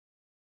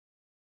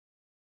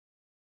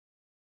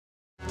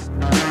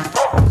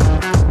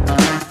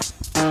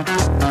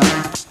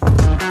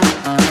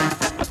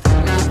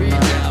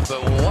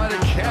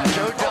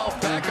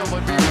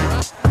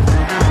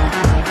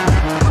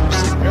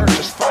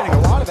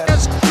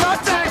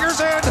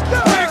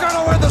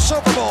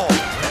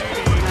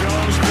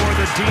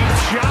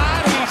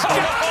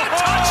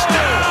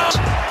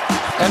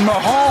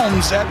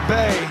Mahomes at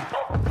bay.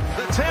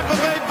 The Tampa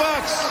Bay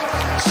Bucks,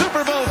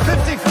 Super Bowl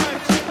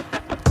 55.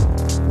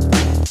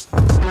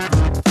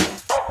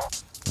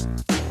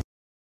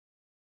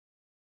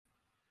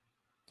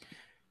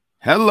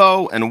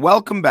 Hello and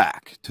welcome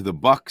back to the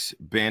Bucks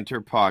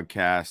Banter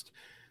Podcast.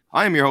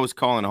 I am your host,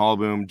 Colin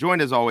Hallboom,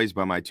 joined as always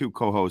by my two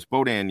co-hosts,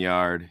 Bodan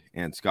Yard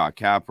and Scott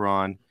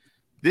Capron.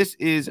 This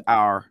is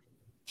our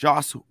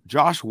Josh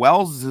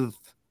Wells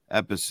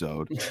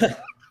episode,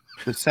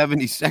 the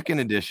 72nd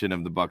edition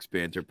of the Bucks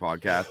Banter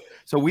Podcast.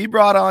 So we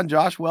brought on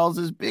Josh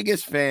Wells'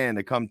 biggest fan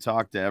to come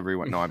talk to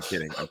everyone. No, I'm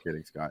kidding,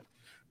 Scott.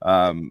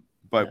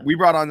 But we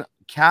brought on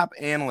cap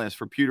analyst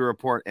for Pewter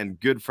Report and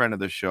good friend of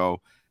the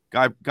show.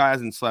 Guy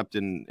hasn't slept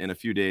in a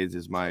few days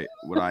is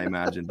what I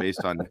imagine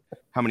based on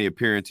how many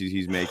appearances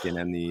he's making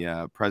and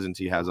the presence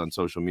he has on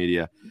social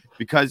media,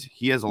 because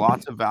he has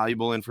lots of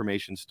valuable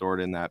information stored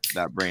in that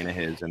brain of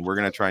his, and we're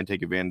going to try and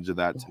take advantage of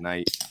that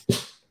tonight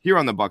here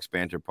on the Bucks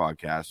Banter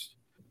Podcast.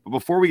 But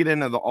before we get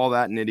into all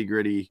that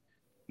nitty-gritty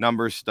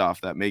number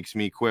stuff that makes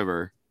me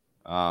quiver,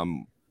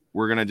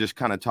 we're going to just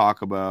kind of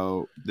talk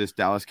about this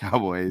Dallas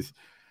Cowboys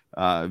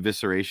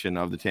evisceration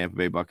of the Tampa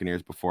Bay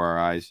Buccaneers before our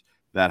eyes.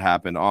 That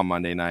happened on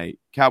Monday night.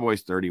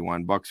 Cowboys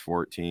 31, Bucks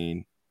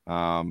 14.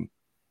 The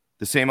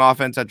same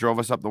offense that drove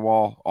us up the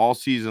wall all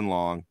season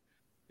long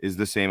is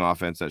the same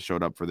offense that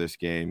showed up for this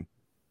game.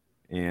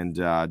 And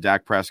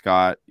Dak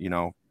Prescott,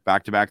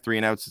 back-to-back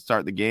 3-and-outs to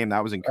start the game.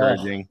 That was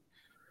encouraging,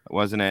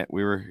 wasn't it?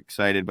 We were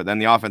excited, but then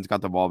the offense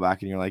got the ball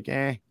back, and you're like,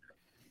 eh.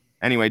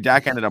 Anyway,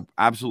 Dak ended up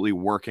absolutely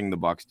working the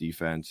Bucks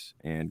defense,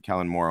 and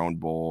Kellen Moore owned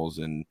Bowles,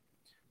 and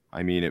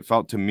I mean, it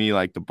felt to me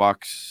like the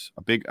Bucks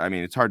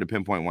it's hard to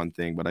pinpoint one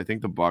thing, but I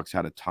think the Bucks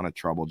had a ton of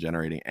trouble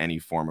generating any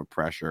form of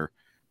pressure.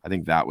 I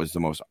think that was the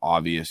most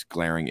obvious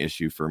glaring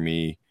issue for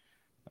me.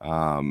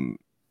 And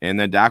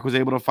then Dak was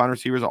able to find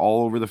receivers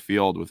all over the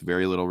field with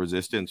very little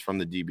resistance from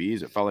the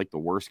DBs. It felt like the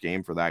worst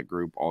game for that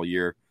group all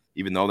year,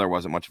 even though there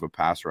wasn't much of a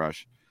pass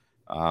rush.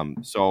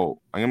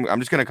 So I'm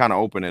just going to kind of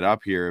open it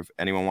up here if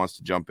anyone wants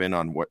to jump in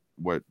on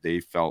what they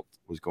felt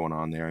was going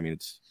on there. I mean,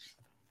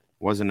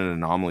 wasn't an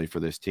anomaly for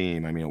this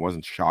team. I mean, it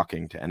wasn't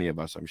shocking to any of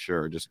us, I'm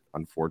sure, just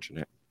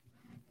unfortunate.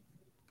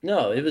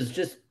 No, it was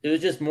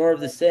just more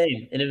of the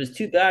same. And it was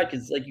too bad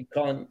because, like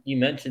you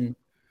mentioned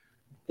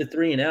the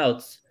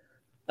 3-and-outs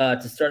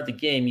to start the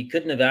game. You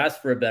couldn't have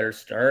asked for a better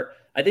start.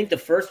 I think the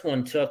first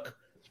one took,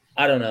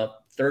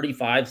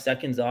 35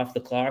 seconds off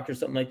the clock or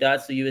something like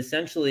that. So you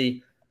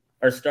essentially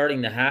are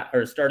starting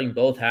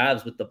both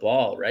halves with the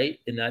ball, right?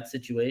 In that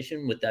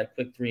situation with that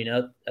quick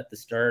 3-and-out at the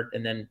start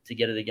and then to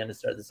get it again to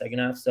start the second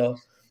half. So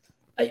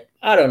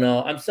I don't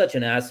know. I'm such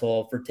an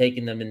asshole for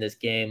taking them in this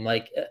game.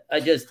 Like, I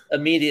just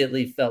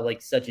immediately felt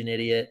like such an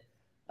idiot.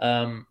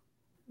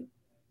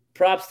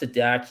 Props to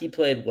Dak. He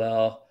played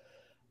well.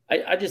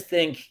 I just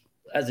think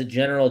as a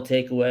general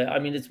takeaway, I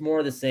mean, it's more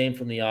of the same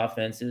from the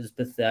offense. It was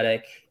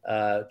pathetic,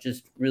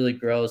 just really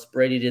gross.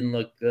 Brady didn't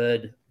look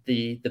good.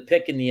 The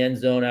pick in the end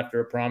zone after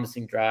a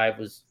promising drive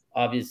was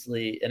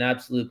obviously an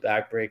absolute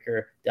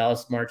backbreaker.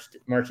 Dallas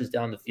marches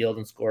down the field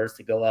and scores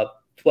to go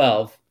up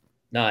 12,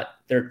 not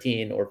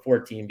 13 or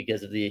 14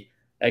 because of the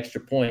extra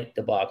point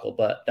debacle.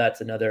 But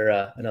that's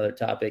another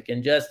topic.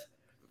 And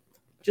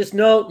just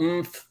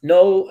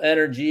no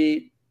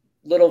energy,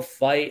 little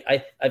fight.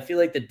 I feel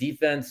like the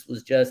defense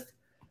was just,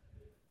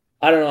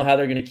 I don't know how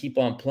they're going to keep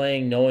on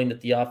playing knowing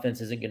that the offense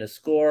isn't going to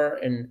score,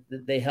 and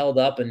they held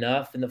up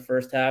enough in the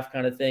first half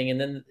kind of thing. And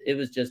then it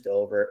was just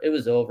over. It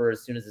was over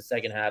as soon as the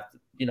second half,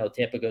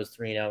 Tampa goes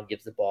 3-0 and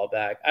gives the ball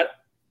back.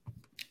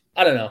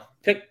 I don't know.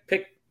 Pick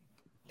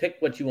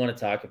what you want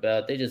to talk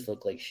about. They just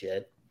look like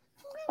shit.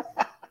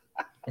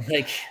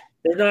 Like,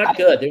 they're not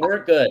good. They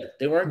weren't good.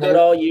 They weren't good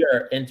all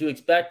year. And to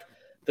expect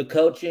the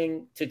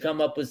coaching to come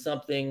up with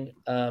something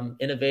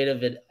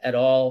innovative at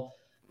all,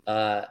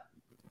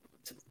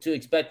 to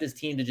expect this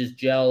team to just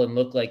gel and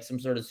look like some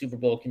sort of Super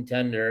Bowl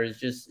contender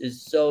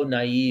is so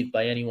naive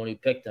by anyone who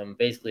picked them.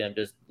 Basically, I'm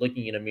just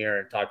looking in a mirror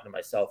and talking to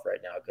myself right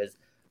now, because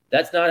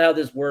that's not how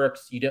this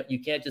works. You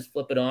can't just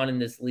flip it on in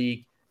this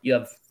league. You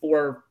have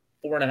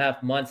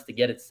 4.5 months to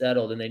get it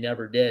settled, and they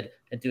never did.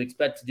 And to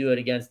expect to do it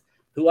against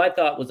who I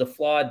thought was a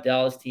flawed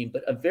Dallas team,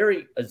 but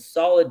a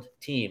solid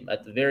team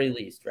at the very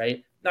least,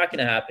 right? Not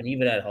going to happen,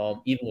 even at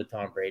home, even with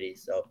Tom Brady.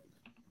 So,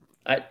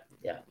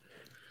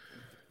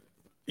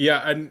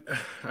 Yeah, and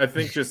I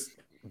think just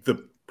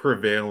the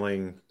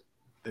prevailing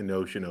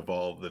notion of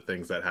all the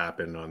things that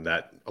happened on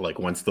that, like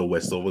once the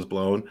whistle was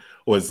blown,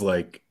 was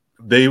like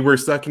they were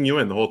sucking you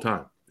in the whole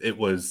time. It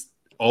was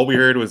all we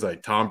heard was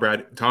like Tom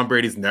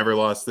Brady's never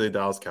lost to the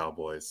Dallas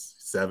Cowboys,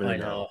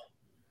 7-0.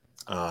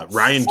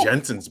 Ryan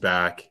Jensen's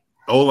back,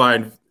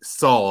 O-line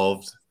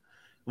solved.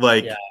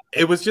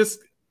 It was just,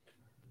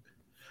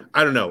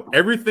 I don't know.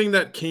 Everything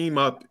that came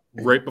up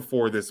right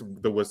before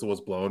the whistle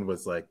was blown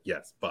was like,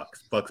 yes,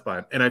 Bucks by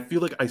him. And I feel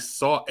like I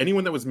saw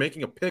anyone that was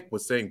making a pick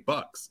was saying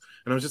Bucks.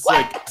 And I was just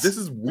like, this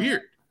is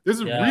weird. This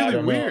is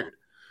really weird.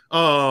 It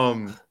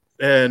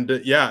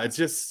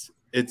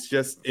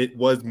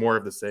was more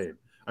of the same.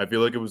 I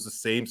feel like it was the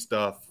same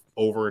stuff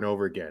over and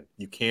over again.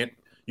 You can't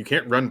you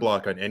can't run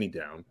block on any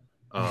down.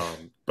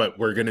 But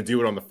we're going to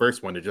do it on the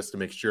first one just to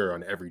make sure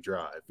on every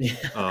drive.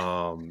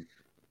 And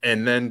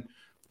then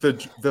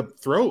the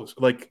throws,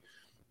 like,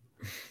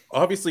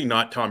 obviously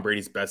not Tom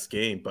Brady's best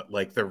game, but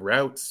like the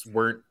routes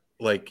weren't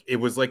like, it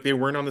was like they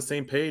weren't on the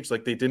same page.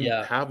 Like they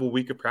didn't have a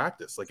week of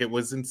practice. Like it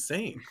was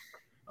insane.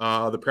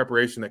 The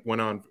preparation that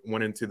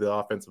went into the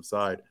offensive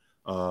side,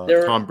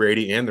 Tom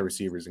Brady and the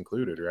receivers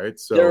included, right?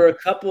 So there were a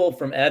couple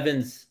from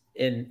Evans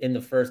in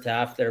the first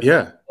half there.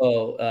 Yeah.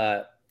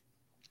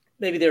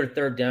 Maybe they were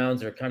third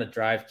downs or kind of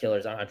drive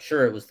killers. I'm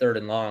sure it was third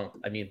and long.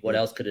 I mean, what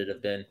else could it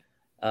have been?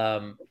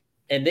 And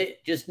they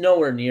just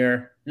nowhere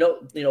near.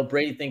 No,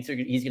 Brady thinks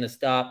he's going to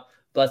stop,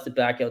 bust it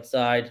back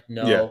outside.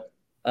 No,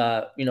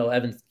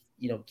 Evans,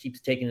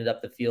 keeps taking it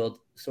up the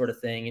field, sort of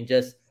thing, and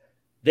just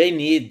they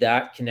need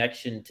that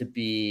connection to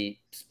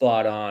be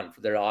spot on for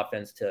their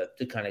offense to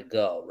kind of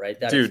go right.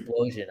 That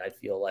explosion, I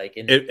feel like,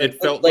 and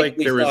it felt like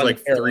there was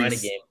like Carolina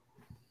game.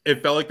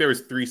 It felt like there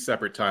was 3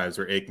 separate times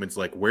where Aikman's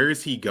like, "Where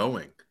is he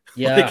going?"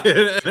 Yeah,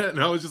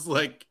 and I was just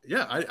like,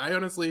 "Yeah, I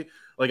honestly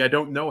like I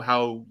don't know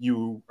how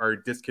you are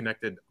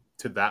disconnected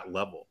to that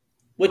level."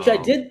 Which I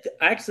did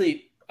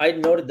actually. I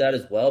noted that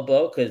as well,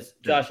 Bo, because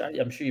Josh,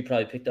 I'm sure you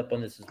probably picked up on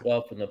this as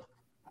well from the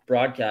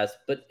broadcast.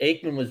 But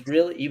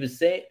Aikman he was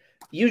saying.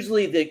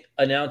 Usually the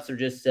announcer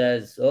just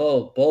says,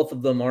 "Oh, both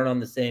of them aren't on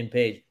the same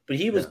page," but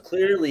he was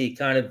clearly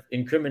kind of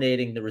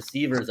incriminating the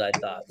receivers. I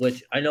thought,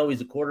 which I know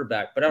he's a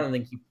quarterback, but I don't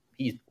think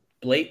he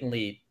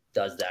blatantly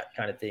does that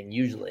kind of thing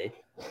usually.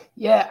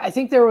 Yeah, I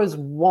think there was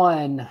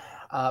one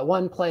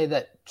play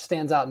that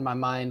stands out in my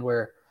mind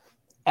where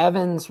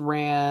Evans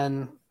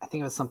ran, I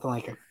think it was something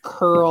like a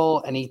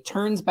curl, and he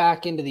turns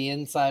back into the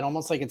inside,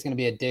 almost like it's going to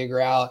be a dig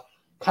route,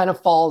 kind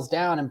of falls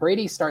down, and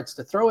Brady starts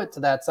to throw it to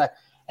that side.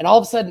 And all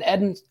of a sudden,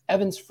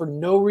 Evans, for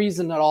no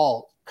reason at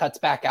all, cuts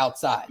back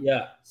outside.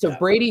 Yeah. So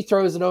Brady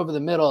throws it over the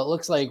middle. It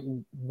looks like,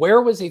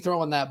 where was he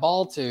throwing that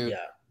ball to? Yeah.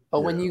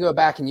 But when you go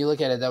back and you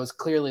look at it, that was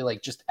clearly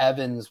like just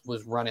Evans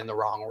was running the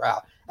wrong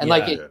route. And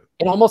it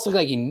almost looked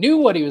like he knew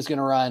what he was going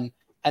to run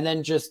and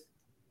then just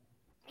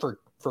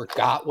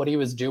forgot what he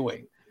was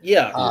doing.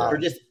 Yeah. Or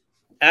just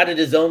added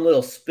his own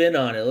little spin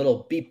on it, a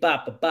little beep,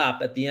 bop,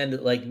 bop at the end.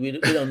 Like, we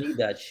don't need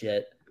that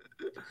shit.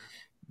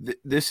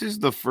 This is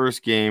the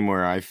first game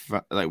where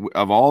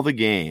of all the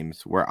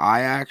games where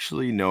I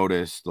actually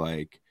noticed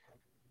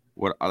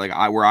where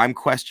I'm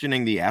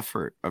questioning the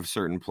effort of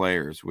certain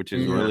players, which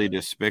is really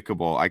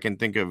despicable. I can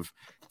think of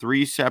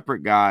 3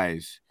 separate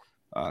guys.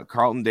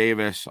 Carlton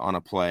Davis on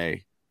a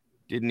play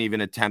didn't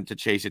even attempt to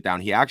chase it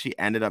down. He actually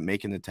ended up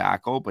making the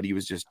tackle, but he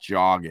was just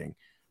jogging.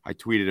 I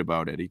tweeted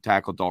about it. He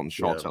tackled Dalton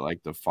Schultz at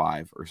like the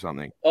 5 or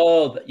something.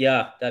 Oh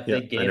yeah, that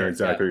big game. I know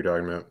exactly what you're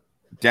talking about.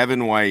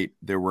 Devin White,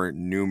 there were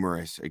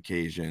numerous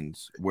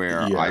occasions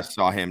where I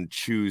saw him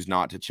choose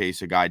not to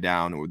chase a guy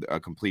down with a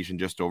completion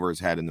just over his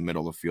head in the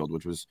middle of the field,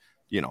 which was,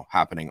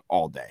 happening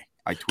all day.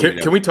 I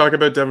tweeted. Can we talk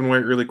about Devin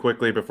White really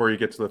quickly before you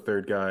get to the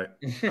third guy?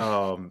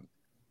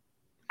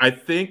 I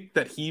think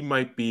that he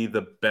might be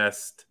the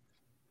best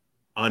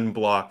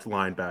unblocked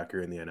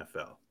linebacker in the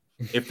NFL.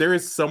 If there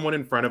is someone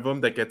in front of him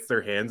that gets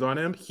their hands on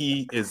him,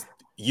 he is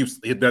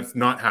useless. That's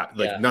not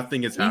happening. Like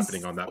nothing is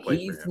happening on that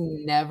play for him.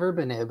 He's never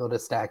been able to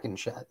stack and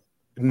shed.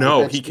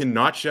 No, he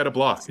cannot shed a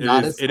block.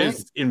 It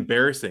is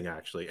embarrassing,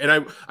 actually.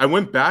 And I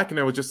went back and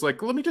I was just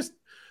like, let me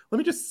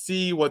just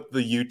see what the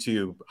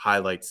YouTube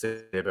highlights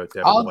say about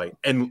Devin White.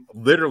 And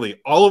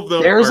literally all of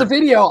them there's a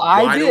video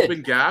wide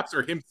open gaps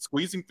or him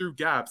squeezing through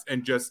gaps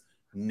and just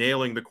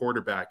nailing the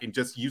quarterback and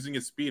just using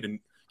his speed. And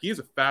he is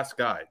a fast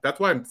guy. That's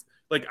why I'm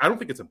like, I don't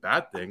think it's a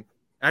bad thing.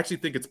 I actually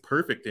think it's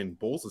perfect in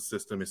Bowles'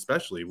 system,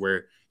 especially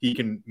where he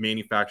can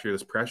manufacture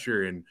this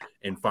pressure and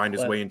find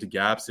his way into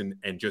gaps and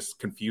just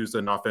confuse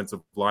an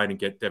offensive line and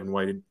get Devin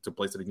White into a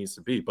place that he needs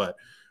to be. But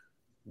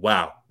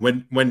wow,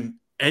 when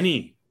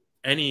any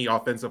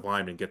offensive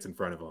lineman gets in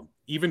front of him,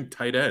 even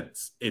tight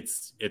ends,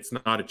 it's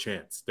not a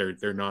chance.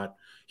 They're not.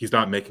 He's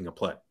not making a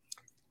play.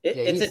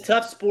 It's a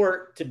tough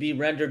sport to be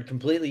rendered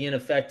completely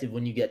ineffective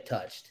when you get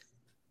touched.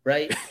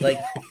 Right? Like,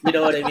 you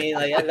know what I mean?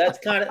 Like that's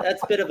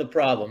a bit of a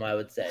problem, I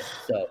would say.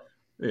 So,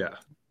 yeah.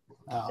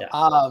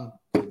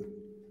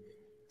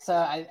 So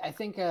I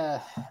think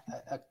a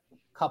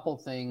couple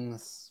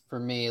things for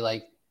me,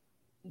 like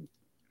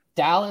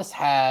Dallas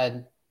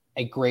had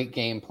a great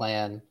game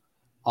plan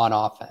on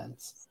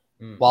offense.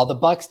 While the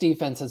Bucs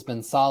defense has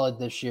been solid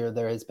this year,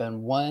 there has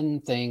been one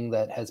thing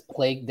that has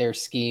plagued their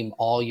scheme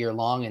all year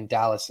long, and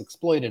Dallas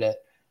exploited it,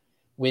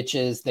 which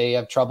is they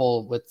have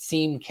trouble with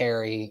seam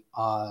carry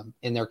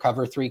in their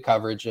cover 3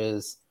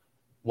 coverages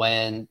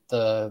when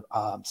the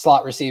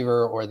slot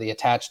receiver or the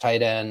attached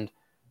tight end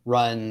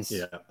runs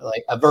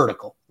like a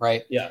vertical,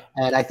 right? Yeah.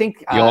 And I think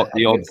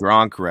the old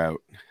Gronk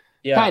route.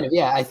 Yeah. Kind of,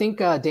 yeah. I think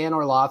Dan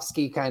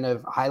Orlovsky kind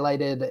of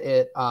highlighted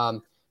it.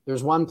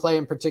 There's one play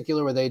in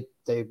particular where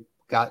they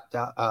got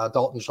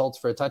Dalton Schultz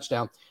for a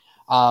touchdown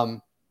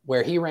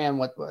where he ran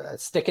a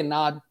stick and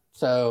nod.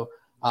 So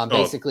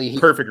basically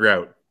perfect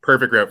route for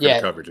the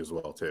coverage as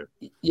well too.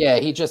 Yeah,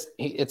 he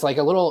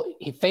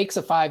fakes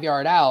a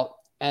 5-yard out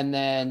and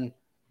then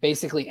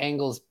basically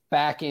angles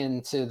back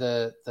into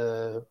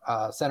the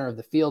center of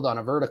the field on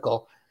a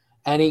vertical.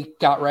 And he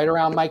got right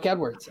around Mike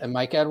Edwards, and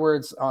Mike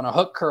Edwards on a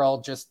hook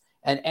curl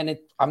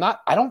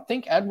I don't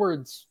think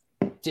Edwards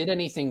did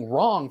anything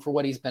wrong for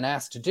what he's been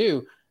asked to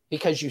do,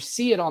 because you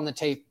see it on the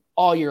tape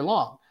all year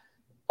long.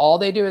 All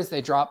they do is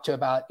they drop to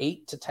about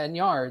 8 to 10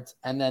 yards,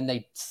 and then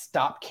they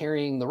stop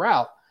carrying the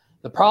route.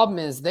 The problem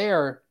is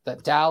there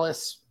that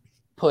Dallas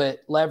put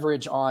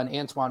leverage on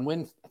Antoine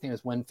I think it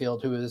was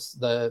Winfield, who is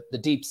the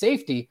deep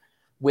safety,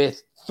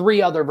 with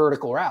 3 other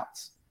vertical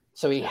routes.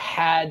 So he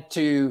had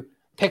to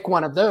pick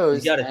one of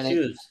those. He has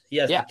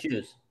to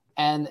choose.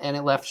 And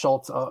it left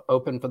Schultz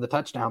open for the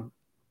touchdown.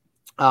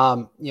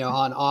 On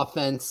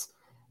offense,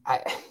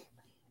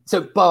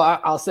 Bo,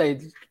 I'll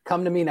say,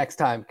 come to me next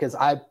time, because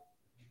I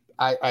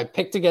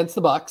picked against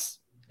the Bucs,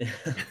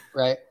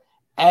 right?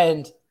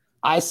 And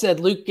I said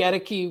Luke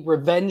Goedeke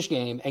revenge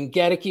game, and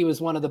Goedeke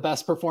was one of the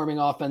best performing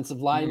offensive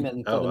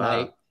linemen for the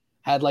night.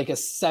 Had like a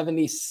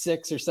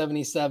 76 or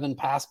 77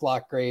 pass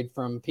block grade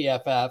from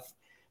PFF.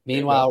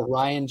 Meanwhile,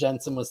 Ryan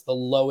Jensen was the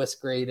lowest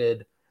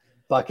graded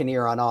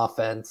Buccaneer on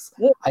offense.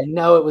 I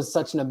know it was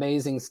such an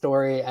amazing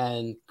story,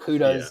 and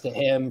kudos to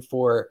him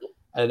for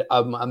an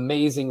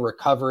amazing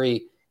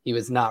recovery. He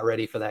was not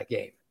ready for that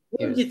game.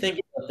 What did you think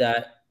about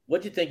that?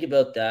 What did you think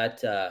about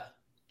that,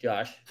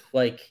 Josh?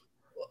 Like,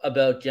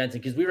 about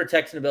Jensen? Because we were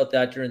texting about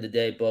that during the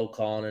day, Bo,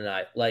 Colin, and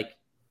I. Like,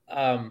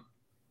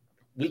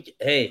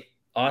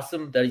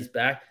 awesome that he's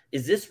back.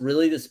 Is this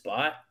really the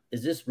spot?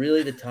 Is this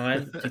really the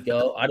time to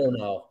go? I don't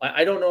know.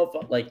 I don't know if,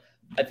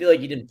 I feel like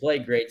he didn't play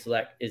great,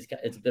 so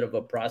it's a bit of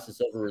a process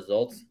over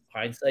results,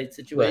 hindsight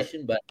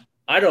situation. Right. But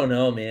I don't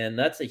know, man.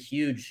 That's a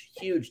huge,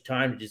 huge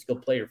time to just go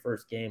play your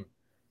first game.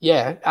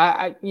 Yeah,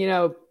 I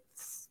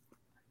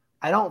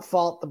don't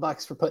fault the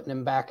Bucs for putting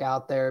him back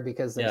out there,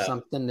 because there's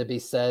something to be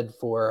said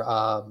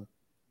for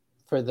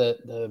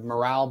the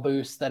morale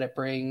boost that it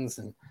brings,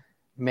 and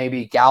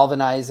maybe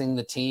galvanizing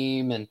the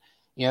team. And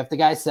if the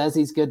guy says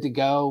he's good to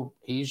go,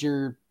 he's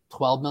your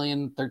 $12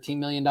 million, $13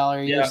 million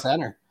a year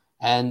center.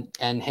 And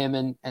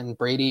him and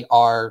Brady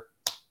are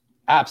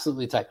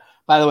absolutely tight.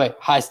 By the way,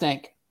 hi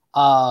Stank.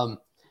 No,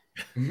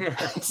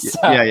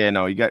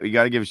 you got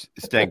to give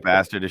Stank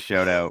Bastard a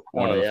shout out.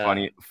 One of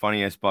the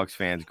funniest Bucs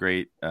fans.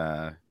 Great,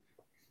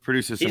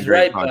 produces some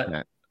great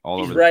content all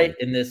over. He's right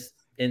in this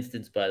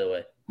instance, by the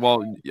way.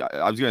 Well,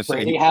 I was going to say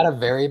Brady had a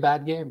very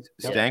bad game.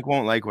 Stank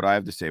won't like what I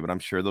have to say, but I'm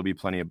sure there'll be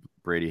plenty of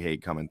Brady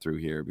hate coming through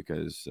here,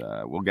 because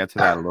we'll get to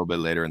that a little bit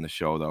later in the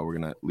show. Though we're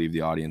going to leave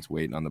the audience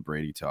waiting on the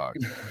Brady talk.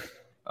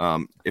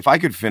 If I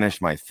could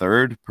finish my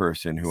third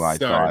person who I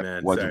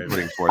thought wasn't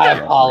putting forth. I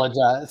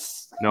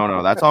apologize.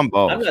 No, that's on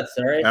both. I'm not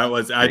sorry. That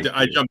was I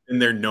jumped in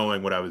there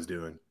knowing what I was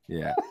doing.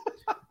 Yeah.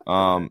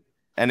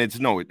 And it's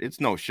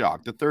no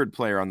shock. The third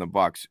player on the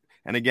Bucs,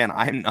 and again,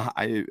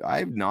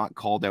 I've not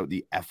called out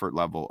the effort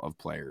level of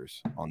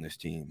players on this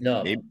team.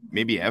 No,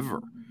 maybe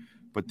ever.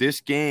 But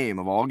this game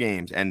of all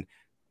games, and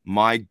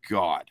my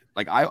God,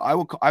 like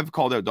I've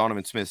called out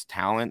Donovan Smith's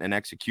talent and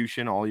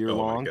execution all year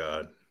long. Oh my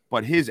God.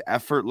 But his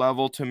effort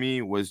level to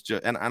me was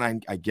just, and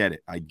I get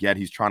it. I get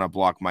he's trying to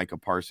block Micah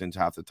Parsons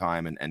half the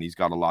time, and he's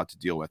got a lot to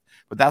deal with.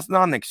 But that's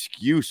not an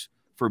excuse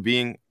for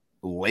being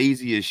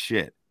lazy as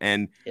shit.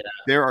 And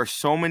there are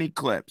so many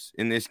clips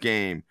in this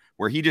game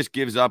where he just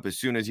gives up as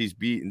soon as he's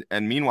beaten.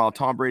 And meanwhile,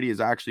 Tom Brady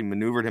has actually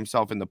maneuvered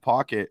himself in the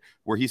pocket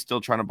where he's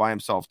still trying to buy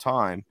himself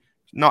time.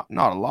 Not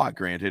a lot,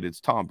 granted, it's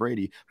Tom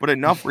Brady, but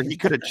enough where he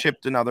could have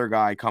chipped another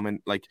guy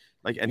coming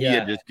and he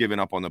had just given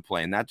up on the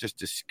play. And that just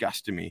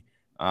disgusted me.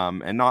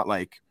 And not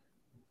like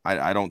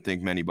I don't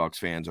think many Bucs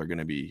fans are going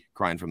to be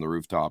crying from the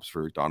rooftops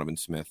for Donovan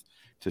Smith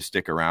to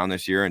stick around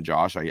this year. And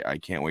Josh, I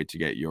can't wait to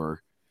get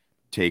your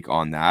take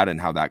on that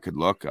and how that could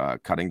look,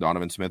 cutting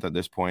Donovan Smith at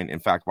this point. In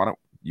fact, why don't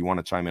you want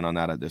to chime in on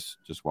that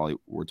just while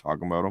we're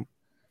talking about him?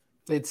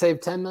 They'd save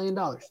 $10 million,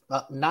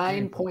 about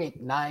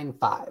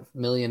 $9.95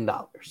 million.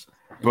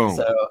 Boom.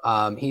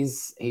 So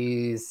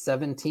he's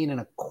 17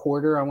 and a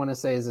quarter, I want to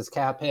say, is his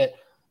cap hit,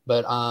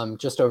 but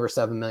just over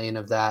 7 million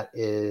of that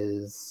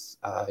is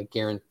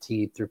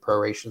guaranteed through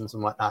prorations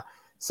and whatnot.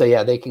 So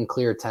yeah, they can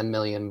clear 10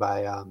 million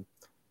by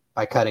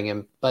cutting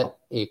him, but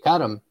you cut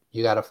him,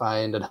 you got to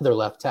find another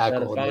left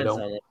tackle.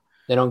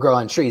 They don't grow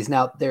on trees.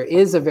 Now there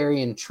is a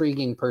very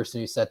intriguing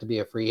person who's set to be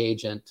a free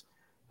agent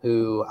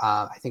who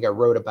I think I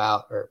wrote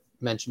about or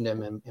mentioned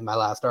him in my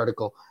last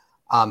article,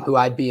 who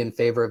I'd be in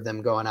favor of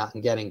them going out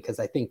and getting, because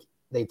I think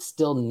they'd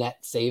still net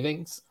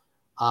savings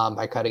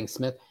by cutting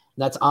Smith.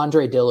 And that's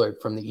Andre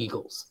Dillard from the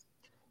Eagles.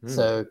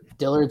 So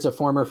Dillard's a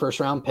former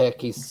first-round pick.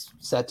 He's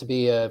set to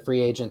be a free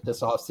agent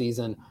this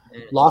offseason.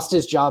 Lost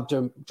his job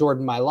to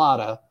Jordan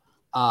Mailata.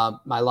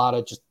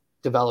 Mailata just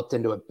developed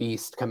into a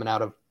beast coming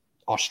out of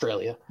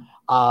Australia.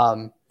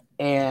 And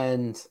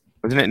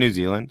wasn't it New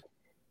Zealand?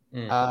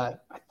 I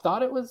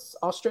thought it was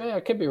Australia. I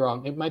could be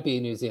wrong. It might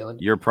be New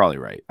Zealand. You're probably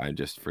right. I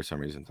just, for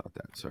some reason, thought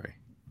that. Sorry.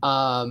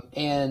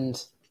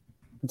 And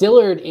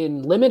Dillard,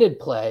 in limited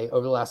play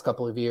over the last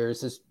couple of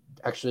years, has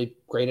actually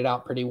graded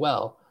out pretty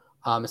well,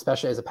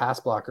 especially as a pass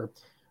blocker.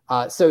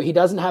 So he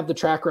doesn't have the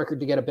track record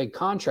to get a big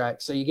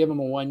contract. So you give him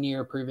a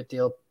 1-year prove-it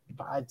deal,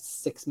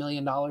 $5-6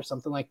 million,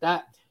 something like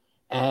that.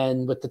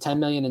 And with the $10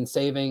 million in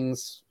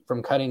savings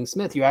from cutting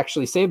Smith, you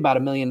actually save about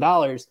 $1 million,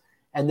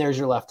 and there's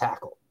your left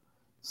tackle.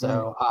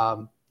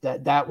 So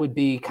that would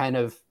be kind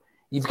of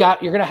you're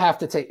going to have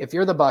to take, if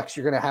you're the Bucs,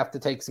 you're going to have to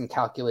take some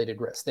calculated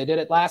risks. They did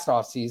it last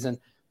offseason,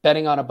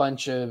 betting on a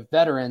bunch of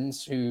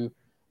veterans who,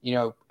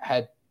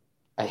 had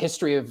a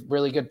history of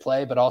really good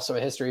play, but also a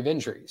history of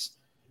injuries.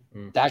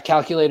 That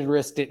calculated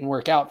risk didn't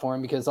work out for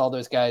him because all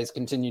those guys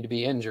continue to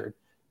be injured.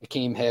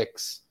 Akeem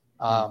Hicks,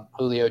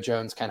 Julio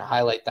Jones kind of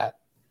highlight that.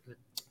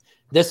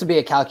 This would be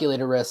a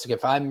calculated risk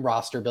if I'm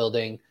roster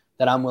building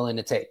that I'm willing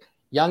to take.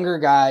 Younger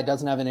guy,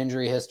 doesn't have an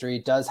injury history,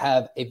 does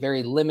have a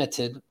very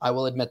limited, I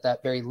will admit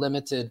that, very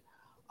limited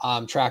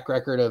track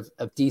record of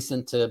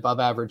decent to above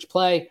average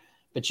play,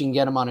 but you can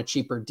get him on a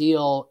cheaper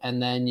deal,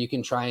 and then you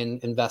can try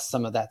and invest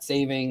some of that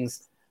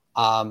savings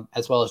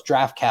as well as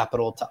draft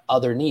capital to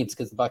other needs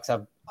because the Bucs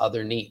have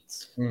other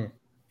needs.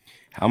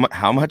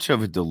 How much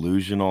of a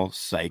delusional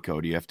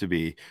psycho do you have to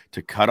be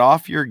to cut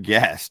off your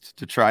guest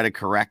to try to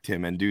correct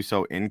him and do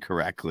so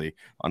incorrectly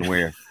on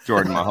where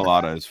Jordan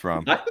Mailata is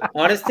from?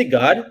 Honest to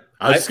God,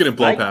 I was just going to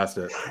blow past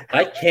it.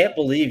 I can't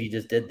believe you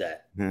just did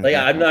that. Like,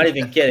 I'm not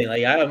even kidding.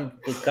 Like, I'm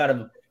just kind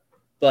of,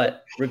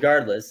 but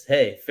regardless,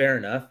 hey, fair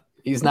enough.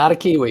 He's not a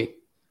Kiwi.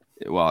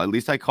 Well, at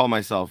least I call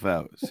myself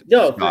out.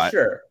 No, for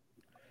sure.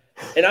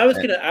 And I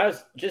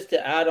was just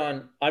to add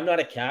on, I'm not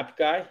a Cap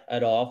guy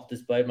at all,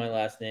 despite my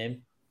last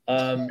name.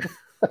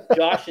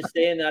 Josh is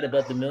saying that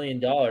about the $1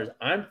 million.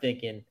 I'm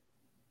thinking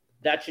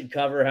that should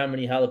cover how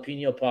many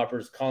jalapeno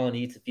poppers Colin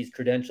eats if he's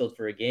credentialed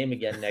for a game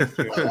again next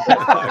year.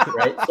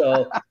 Right?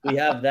 So we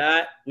have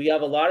that. We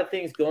have a lot of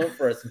things going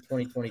for us in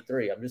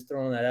 2023. I'm just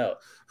throwing that out.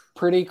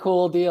 Pretty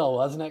cool deal,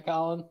 wasn't it,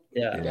 Colin?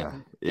 Yeah,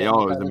 it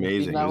was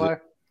amazing. It was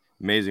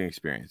amazing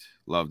experience.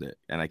 Loved it.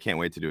 And I can't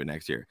wait to do it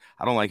next year.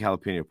 I don't like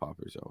jalapeno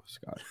poppers, though,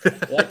 Scott.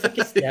 Well, I took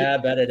a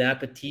stab at an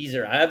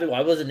appetizer.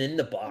 I wasn't in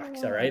the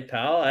box, all right,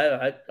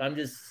 pal? I'm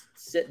just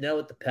sitting out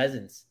with the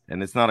peasants.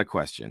 And it's not a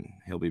question.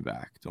 He'll be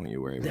back. Don't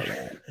you worry about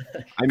that.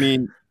 I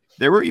mean,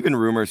 there were even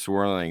rumors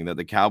swirling that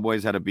the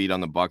Cowboys had a beat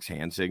on the Bucs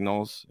hand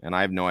signals. And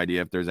I have no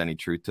idea if there's any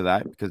truth to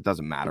that because it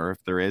doesn't matter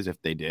if there is.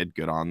 If they did,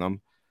 good on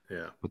them.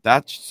 Yeah. But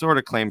that sort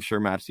of claim sure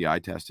matched the eye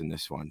test in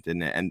this one,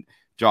 didn't it? And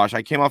Josh,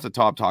 I came off the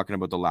top talking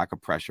about the lack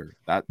of pressure.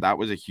 That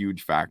was a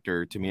huge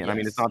factor to me. And I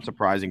mean, it's not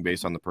surprising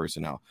based on the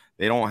personnel.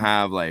 They don't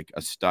have like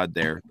a stud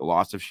there. The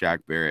loss of Shaq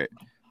Barrett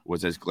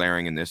was as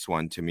glaring in this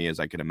one to me as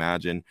I could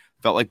imagine.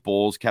 Felt like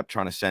Bowles kept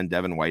trying to send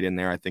Devin White in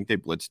there. I think they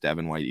blitzed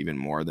Devin White even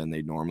more than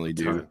they normally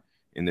do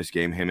in this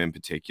game, him in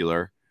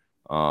particular.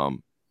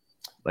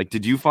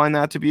 Did you find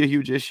that to be a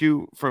huge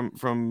issue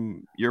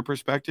from your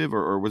perspective,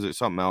 or was it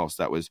something else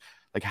that was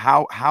like,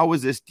 how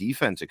was this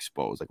defense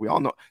exposed? Like, we all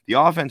know the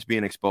offense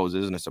being exposed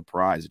isn't a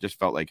surprise. It just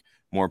felt like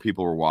more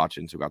people were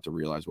watching, so got to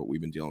realize what we've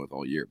been dealing with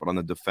all year. But on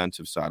the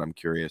defensive side, I'm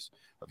curious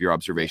of your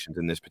observations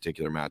in this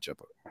particular matchup.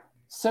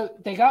 So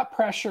they got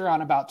pressure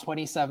on about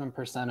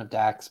 27% of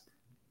Dak's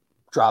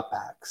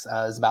dropbacks. It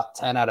was about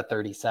 10 out of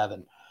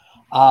 37.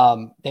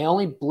 They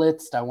only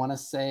blitzed, I want to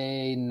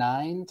say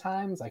 9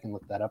 times. I can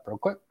look that up real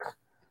quick.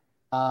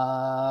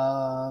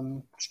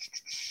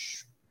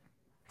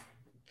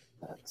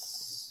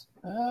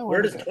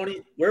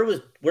 Where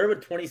would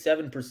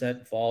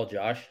 27% fall,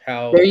 Josh?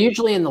 How they're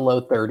usually in the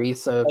low 30s.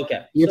 So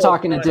you're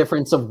talking a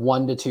difference of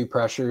 1 to 2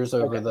 pressures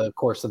over the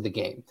course of the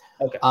game.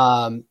 Okay.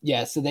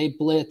 So they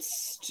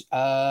blitzed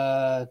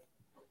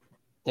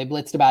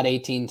about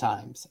 18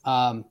 times.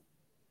 No,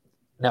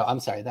 I'm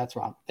sorry, that's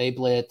wrong. They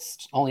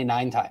blitzed only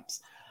 9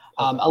 times.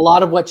 A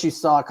lot of what you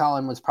saw,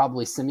 Colin, was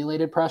probably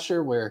simulated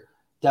pressure where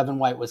Devin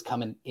White was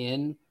coming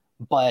in,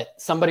 but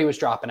somebody was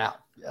dropping out.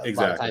 A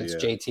lot of times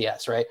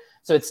JTS, right?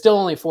 So it's still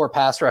only 4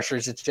 pass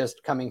rushers. It's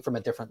just coming from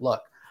a different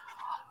look.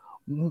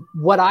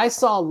 What I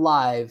saw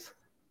live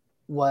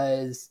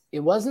was it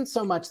wasn't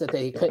so much that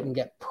they couldn't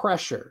get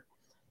pressure.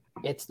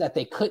 It's that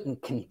they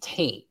couldn't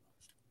contain,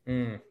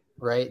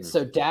 right?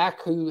 So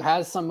Dak, who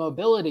has some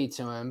mobility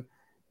to him,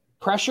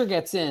 pressure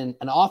gets in,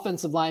 an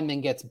offensive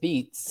lineman gets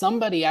beat,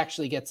 somebody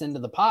actually gets into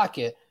the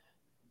pocket,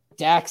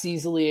 Dak's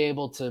easily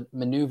able to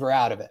maneuver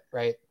out of it,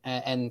 right?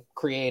 And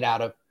create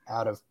out of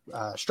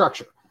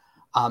structure.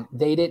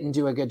 They didn't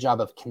do a good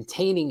job of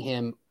containing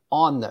him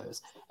on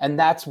those. And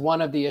that's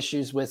one of the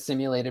issues with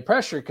simulated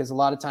pressure, because a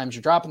lot of times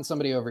you're dropping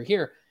somebody over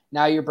here.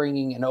 Now you're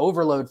bringing an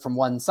overload from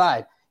one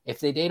side. If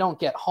they don't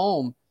get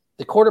home,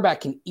 the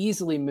quarterback can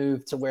easily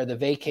move to where the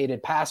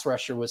vacated pass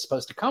rusher was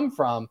supposed to come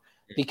from,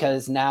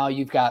 because now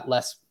you've got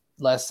less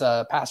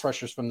pass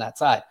rushers from that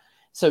side.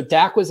 So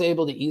Dak was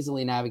able to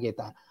easily navigate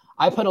that.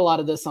 I put a lot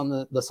of this on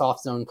the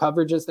soft zone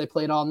coverages they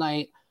played all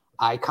night.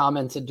 I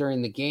commented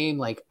during the game,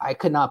 like, I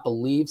could not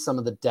believe some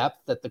of the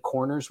depth that the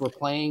corners were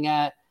playing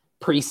at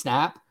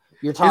pre-snap.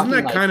 You're talking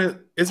isn't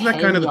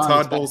that kind of the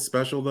Todd Bowles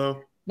special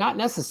though? Not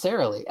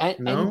necessarily.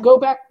 And go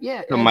back,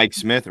 Mike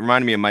Smith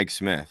reminded me of Mike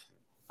Smith.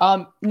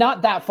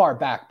 Not that far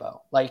back,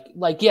 Bo. Like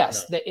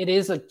yes, no.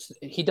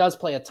 He does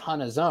play a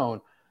ton of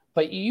zone,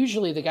 but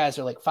usually the guys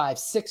are like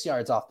 5-6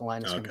 yards off the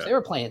line of scrimmage. Okay. They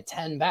were playing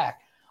 10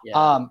 back.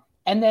 Yeah.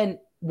 And then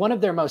one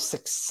of their most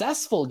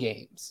successful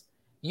games,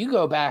 you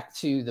go back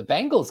to the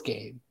Bengals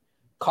game,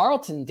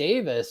 Carlton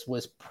Davis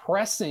was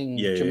pressing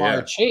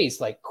Jamar Chase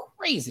like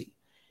crazy.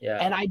 Yeah.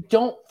 And I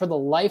don't, for the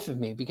life of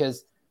me,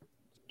 because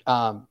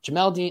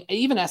Jamel Dean,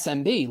 even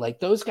SMB, like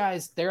those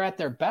guys, they're at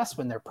their best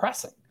when they're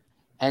pressing.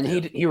 And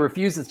he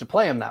refuses to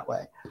play them that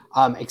way,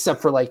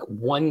 except for like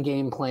one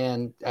game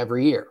plan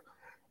every year.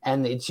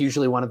 And it's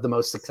usually one of the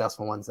most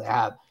successful ones they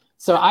have.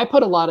 So I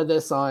put a lot of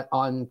this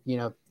on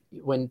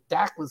when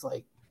Dak was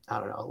like, I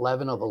don't know,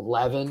 11 of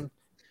 11.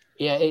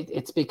 Yeah,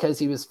 it's because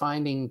he was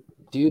finding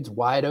dudes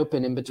wide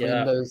open in between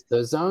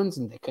those zones,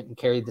 and they couldn't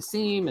carry the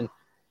seam. And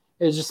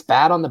it was just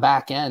bad on the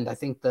back end. I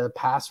think the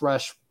pass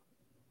rush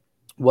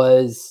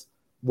was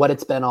what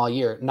it's been all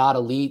year. Not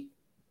elite,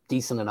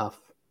 decent enough.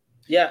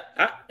 Yeah,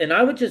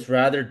 I would just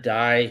rather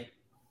die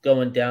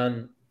going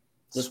down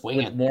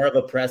with more of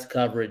a press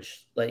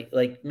coverage,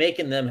 like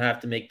making them have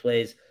to make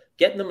plays,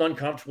 getting them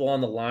uncomfortable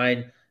on the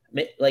line,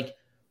 like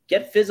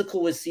get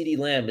physical with CeeDee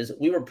Lamb.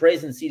 We were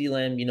praising CeeDee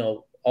Lamb,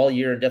 all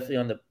year, and definitely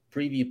on the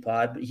preview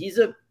pod, but he's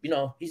a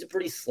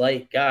pretty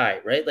slight guy,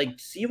 right? Like,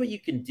 see what you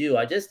can do.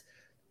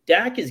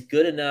 Dak is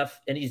good enough,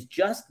 and he's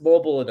just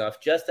mobile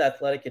enough, just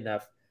athletic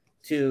enough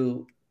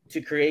to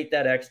create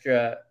that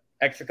extra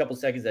couple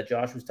seconds that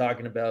Josh was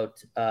talking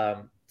about,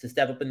 to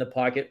step up in the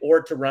pocket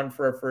or to run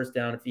for a first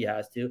down if he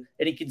has to.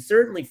 And he can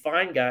certainly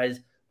find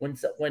guys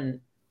when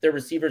their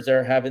receivers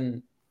are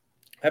having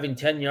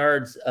 10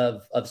 yards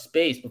of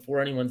space before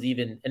anyone's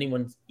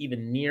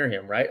even near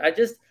him, right?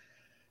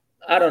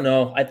 I don't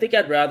know. I think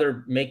I'd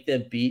rather make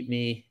them beat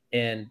me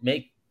and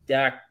make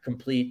Dak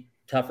complete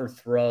tougher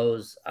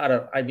throws. I'm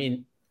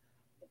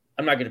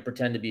not going to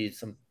pretend to be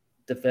some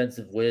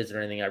defensive whiz or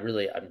anything.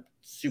 I'm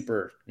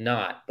super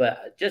not,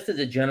 but just as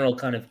a general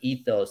kind of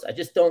ethos, I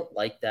just don't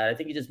like that. I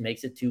think it just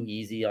makes it too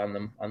easy on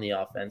them on the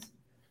offense.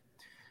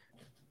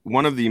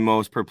 One of the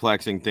most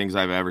perplexing things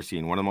I've ever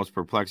seen, one of the most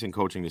perplexing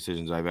coaching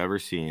decisions I've ever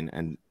seen,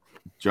 and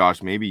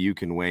Josh, maybe you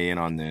can weigh in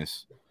on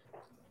this,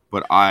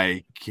 but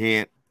I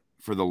can't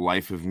for the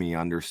life of me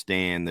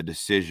understand the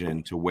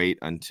decision to wait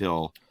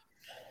until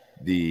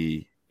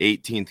the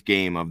 18th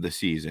game of the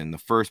season, the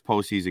first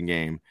postseason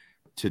game,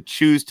 to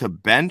choose to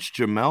bench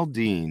Jamel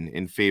Dean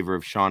in favor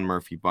of Sean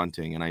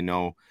Murphy-Bunting. And I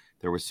know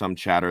there was some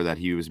chatter that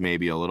he was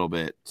maybe a little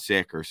bit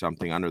sick or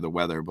something, under the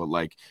weather, but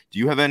like, do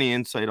you have any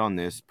insight on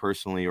this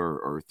personally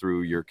or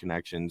through your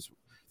connections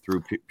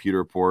through Pewter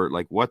Report?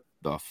 Like, what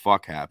the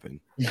fuck happened?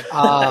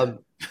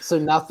 So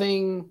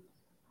nothing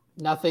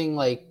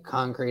like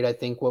concrete. I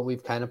think what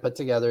we've kind of put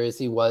together is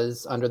he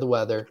was under the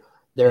weather.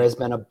 There has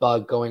been a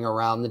bug going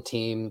around the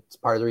team. It's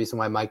part of the reason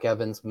why Mike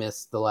Evans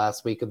missed the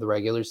last week of the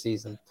regular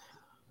season.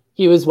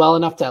 He was well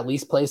enough to at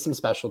least play some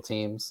special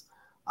teams.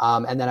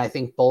 And then I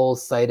think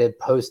Bowles cited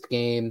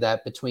post-game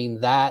that between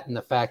that and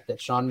the fact that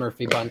Sean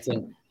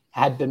Murphy-Bunting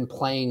had been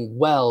playing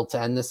well to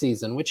end the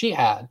season, which he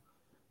had,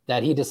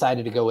 that he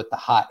decided to go with the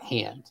hot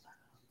hand.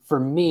 For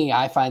me,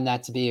 I find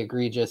that to be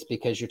egregious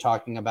because you're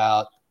talking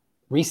about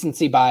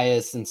recency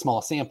bias and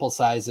small sample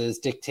sizes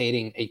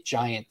dictating a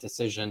giant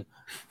decision.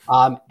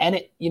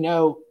 And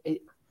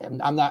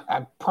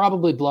I'm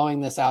probably blowing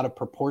this out of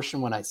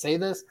proportion when I say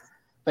this,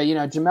 but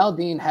Jamel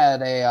Dean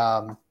had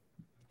I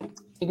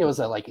think it was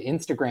a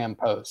Instagram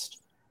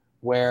post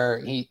where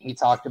he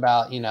talked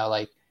about,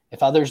 like,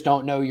 if others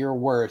don't know your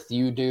worth,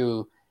 you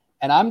do.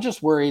 And I'm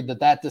just worried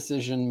that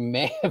decision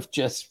may have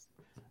just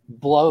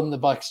blown the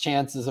Bucs'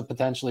 chances of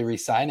potentially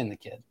re-signing the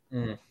kid,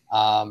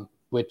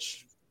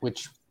 which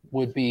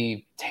would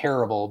be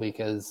terrible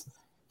because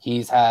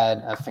he's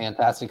had a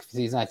fantastic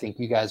season. I think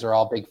you guys are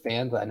all big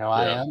fans. I know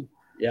I am.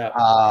 Yeah.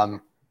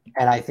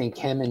 And I think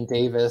him and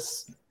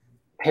Davis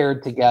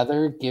paired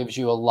together gives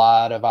you a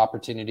lot of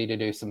opportunity to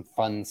do some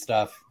fun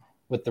stuff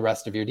with the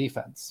rest of your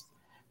defense.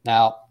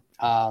 Now,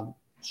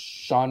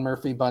 Sean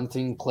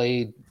Murphy-Bunting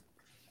played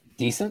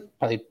decent,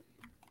 played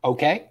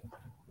okay.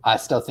 I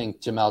still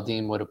think Jamel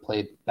Dean would have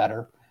played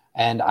better.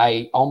 And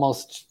I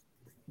almost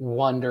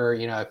wonder,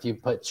 if you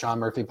put Sean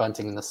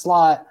Murphy-Bunting in the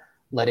slot,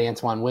 let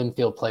Antoine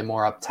Winfield play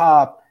more up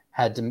top,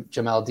 had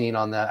Jamel Dean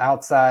on the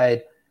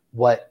outside,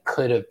 what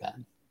could have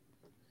been.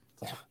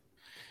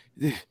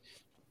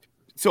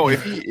 So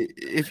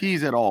if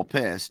he's at all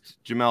pissed,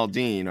 Jamel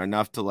Dean,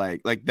 enough to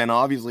then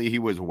obviously he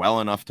was well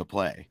enough to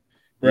play.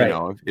 Right.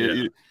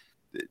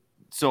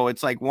 So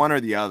it's like one or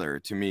the other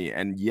to me.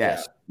 And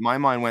yes, my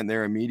mind went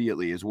there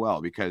immediately as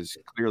well, because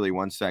clearly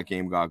once that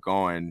game got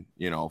going,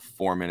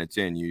 4 minutes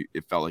in,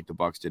 it felt like the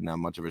Bucs didn't have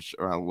much of a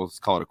let's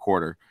call it a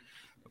quarter.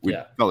 We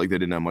felt like they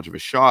didn't have much of a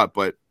shot,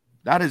 but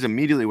that is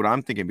immediately what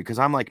I'm thinking, because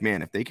I'm like,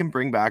 man, if they can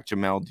bring back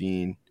Jamel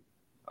Dean,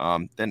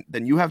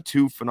 then you have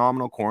two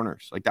phenomenal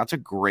corners. Like, that's a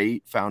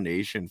great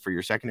foundation for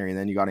your secondary. And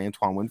then you got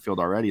Antoine Winfield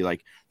already.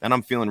 Like, then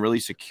I'm feeling really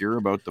secure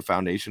about the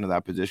foundation of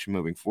that position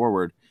moving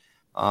forward.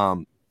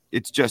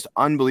 It's just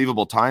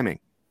unbelievable timing.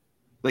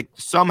 Like,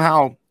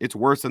 somehow it's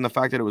worse than the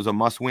fact that it was a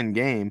must-win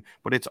game,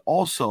 but it's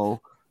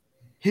also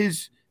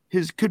his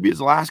could be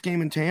his last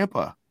game in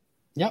Tampa.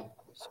 Yep.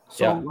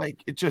 So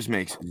like it just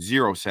makes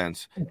zero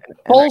sense.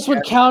 Bowles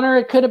would counter.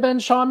 It could have been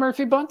Sean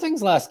Murphy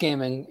Bunting's last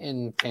game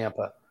in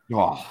Tampa.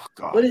 Oh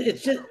God. But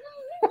it's just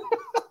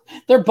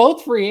they're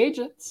both free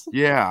agents.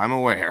 Yeah, I'm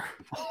aware.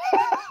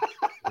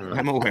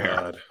 I'm aware.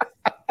 God.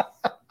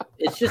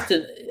 It's just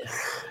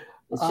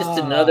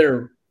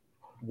another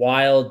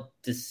wild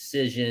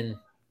decision,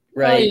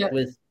 right? yeah.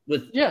 With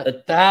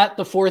the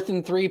 4th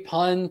and 3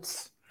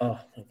 punts. Oh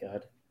my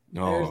God.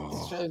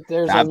 No.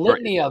 There's a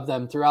litany of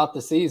them throughout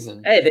the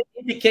season. Hey,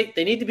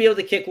 they need to be able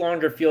to kick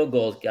longer field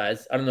goals,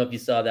 guys. I don't know if you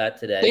saw that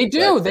today. They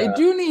do. They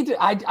do need to.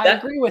 I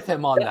agree with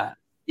him on that.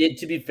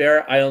 To be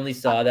fair, I only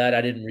saw that. I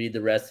didn't read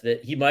the rest of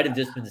it. He might have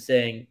just been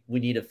saying we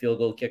need a field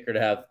goal kicker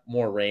to have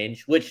more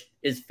range, which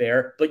is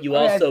fair. But you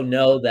also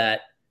know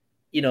that,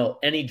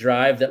 any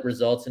drive that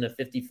results in a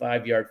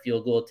 55-yard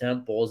field goal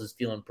attempt, Bowles is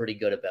feeling pretty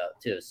good about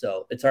too.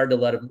 So it's hard to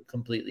let him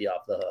completely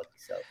off the hook.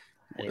 So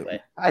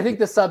anyway, I think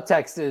the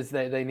subtext is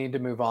that they need to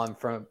move on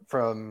from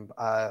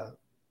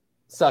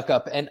suck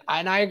up, and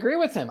I agree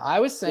with him. I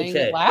was saying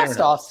it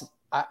last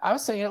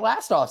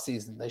off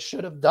season. They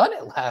should have done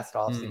it last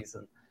off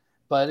season,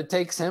 but it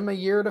takes him a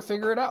year to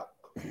figure it out.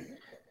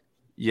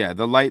 Yeah,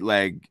 the light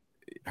leg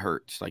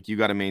hurts. Like you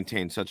got to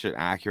maintain such an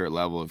accurate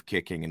level of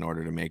kicking in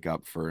order to make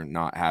up for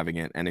not having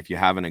it. And if you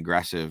have an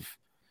aggressive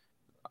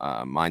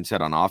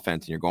mindset on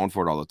offense and you're going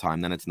for it all the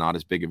time, then it's not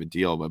as big of a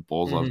deal. But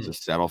Bowles loves to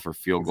settle for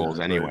field goals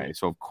anyway.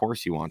 So of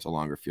course he wants a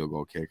longer field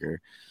goal kicker.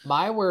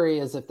 My worry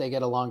is if they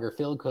get a longer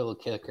field goal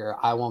kicker,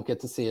 I won't get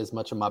to see as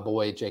much of my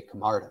boy Jake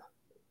Camarda.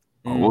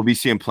 We'll be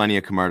seeing plenty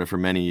of Camarda for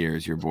many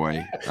years, your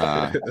boy.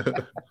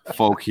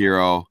 Folk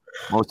hero,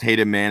 most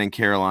hated man in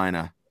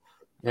Carolina.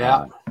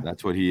 Yeah.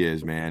 That's what he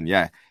is, man.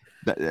 Yeah.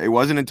 It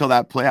wasn't until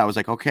that play I was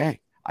like,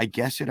 okay, I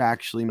guess it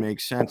actually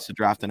makes sense to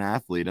draft an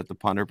athlete at the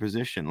punter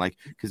position. Like,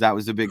 because that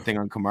was the big thing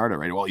on Camarda,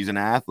 right? Well, he's an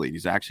athlete.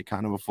 He's actually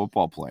kind of a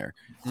football player.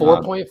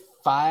 4.56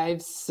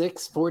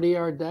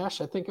 40-yard dash,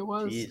 I think it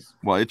was. Geez.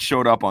 Well, it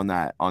showed up on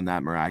that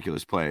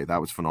miraculous play.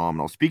 That was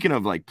phenomenal. Speaking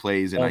of like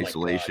plays in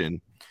isolation,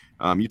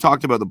 you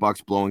talked about the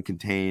Bucs blow and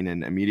contain,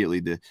 and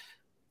immediately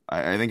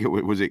I think it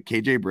was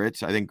KJ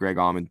Britt's. I think Greg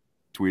Auman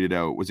tweeted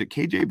out, was it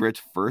KJ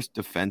Britt's first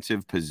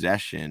defensive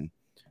possession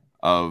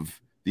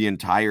of the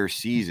entire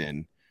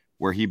season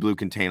where he blew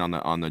contain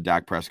on the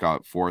Dak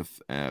Prescott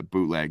fourth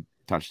bootleg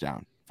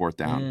touchdown, 4th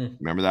down.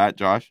 Remember that,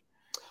 Josh?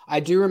 I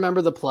do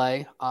remember the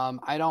play.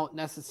 I don't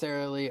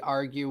necessarily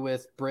argue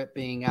with Britt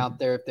being out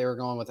there if they were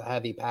going with a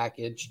heavy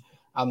package.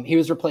 He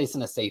was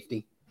replacing a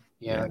safety.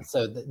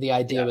 So the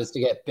idea was to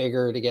get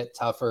bigger, to get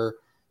tougher,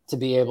 to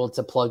be able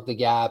to plug the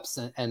gaps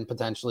and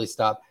potentially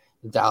stop.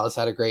 Dallas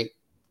had a great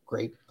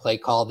play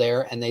call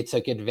there, and they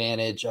took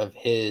advantage of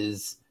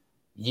his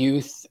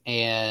youth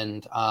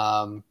and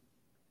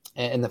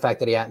the fact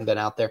that he hadn't been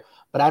out there.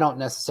 But I don't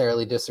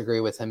necessarily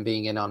disagree with him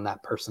being in on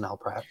that personnel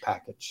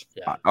package.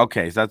 Yeah.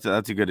 Okay, so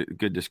that's a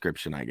good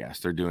description, I guess.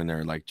 They're doing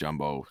their like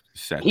jumbo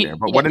set there.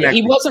 But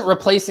he wasn't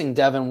replacing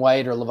Devin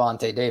White or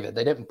Levante David.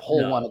 They didn't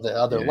pull one of the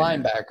other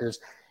linebackers.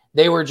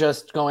 They were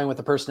just going with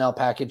the personnel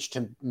package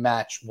to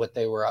match what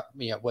they were up,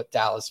 what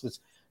Dallas was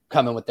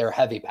coming with their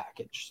heavy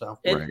package. So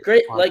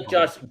great, like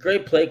Josh,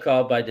 great play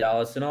call by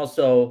Dallas. And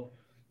also,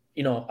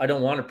 I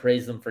don't want to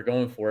praise them for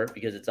going for it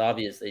because it's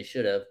obvious they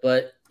should have,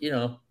 but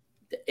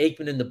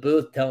Aikman in the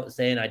booth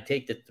saying I'd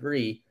take the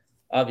 3,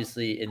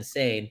 obviously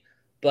insane.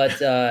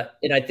 But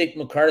and I think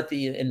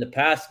McCarthy in the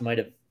past might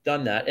have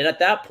done that. And at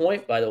that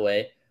point, by the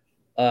way,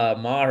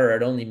 Maher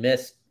had only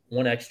missed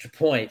 1 extra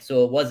point,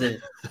 so it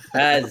wasn't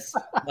as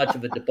much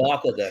of a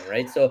debacle then,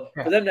 right? So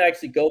for them to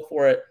actually go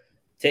for it,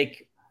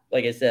 take,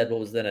 like I said, what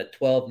was then a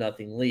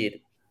 12-0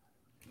 lead,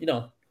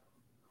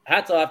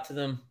 hats off to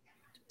them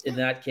in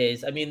that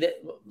case. I mean,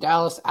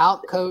 Dallas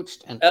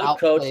outcoached and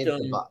outplayed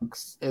the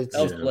Bucs. It's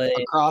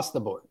across the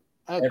board.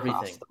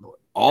 Everything.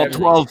 All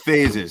 12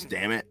 phases,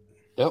 damn it.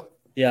 Yep.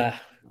 Yeah.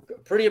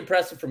 Pretty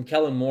impressive from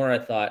Kellen Moore, I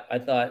thought. I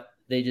thought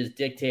they just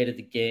dictated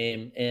the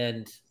game.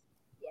 And,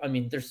 I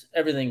mean,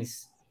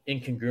 everything's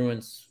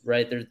incongruence,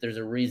 right? There's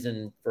a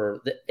reason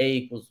for the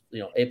A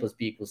plus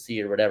B equals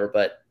C or whatever,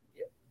 but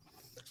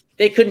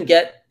they couldn't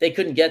get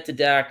to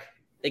Dak.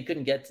 They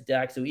couldn't get to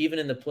Dak. So even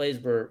in the plays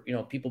where,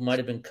 people might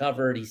have been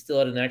covered, he still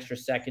had an extra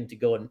second to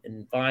go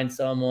and find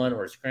someone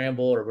or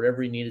scramble or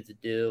whatever he needed to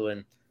do.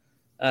 And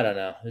I don't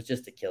know. It was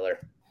just a killer.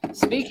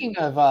 Speaking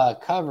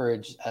of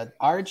coverage,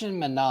 Arjun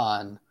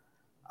Manan,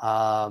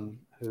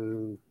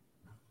 who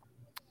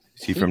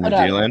is he from New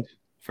Zealand?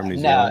 From New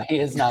Zealand? No, he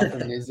is not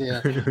from New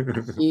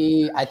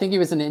Zealand. I think he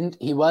was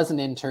an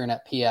intern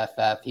at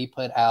PFF. He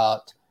put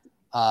out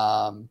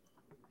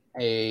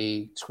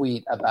a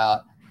tweet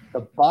about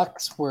the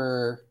Bucs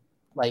were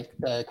like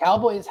the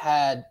Cowboys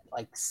had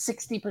like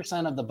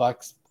 60% of the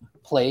Bucs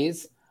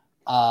plays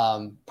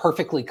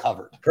perfectly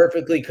covered.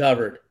 Perfectly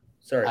covered.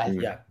 Sorry.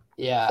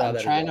 Yeah. I'm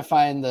trying to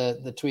find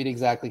the tweet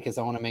exactly because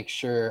I want to make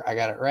sure I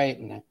got it right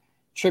and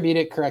attribute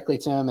it correctly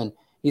to him. And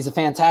he's a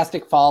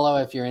fantastic follow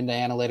if you're into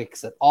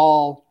analytics at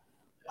all.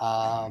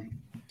 Let's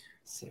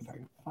see if I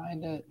can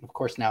find it. Of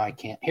course, now I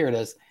can't. Here it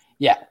is.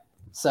 Yeah.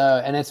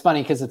 So, and it's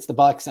funny because it's the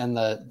Bucks and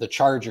the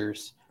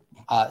Chargers.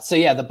 So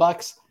yeah, the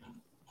Bucks,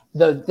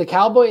 the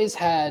Cowboys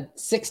had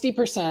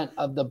 60%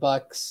 of the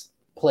Bucks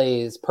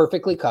plays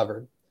perfectly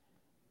covered.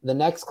 The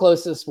next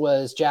closest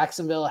was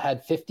Jacksonville,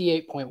 had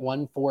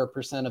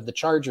 58.14% of the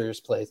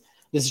Chargers plays.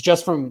 This is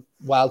just from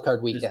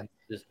wildcard weekend.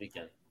 This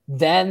weekend.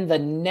 Then the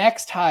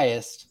next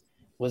highest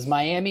was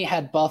Miami,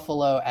 had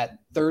Buffalo at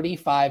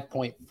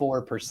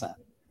 35.4%.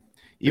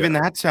 Even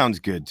that sounds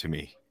good to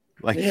me.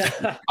 Like,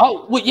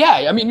 oh, well,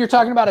 yeah. I mean, you're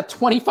talking about a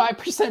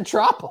 25%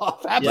 drop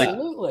off.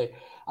 Absolutely.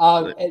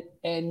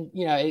 And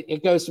you know,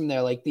 it goes from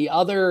there. Like the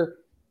other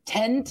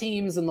 10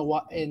 teams in the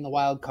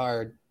wild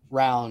card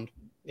round,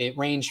 it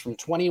ranged from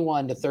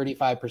 21 to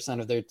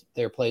 35% of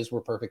their plays were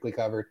perfectly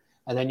covered.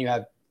 And then you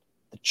have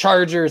the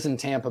Chargers and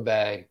Tampa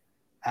Bay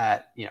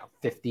at,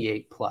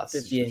 58 plus.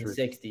 58 and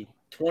 60,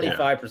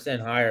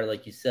 25% higher,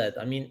 like you said.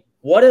 I mean,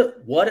 what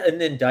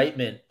an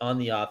indictment on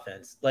the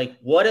offense. Like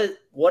what a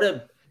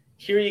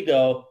here you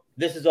go.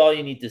 This is all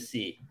you need to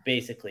see,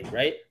 basically,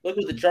 right? Look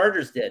what the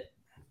Chargers did.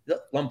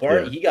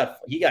 Lombardi, he got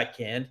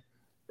canned,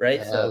 right?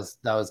 Yeah,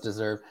 that was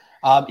deserved.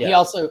 He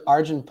also,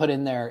 Arjun put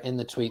in there in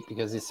the tweet,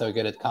 because he's so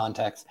good at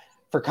context.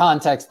 For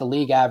context, the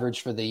league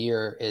average for the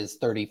year is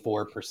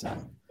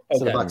 34%.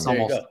 So the Bucks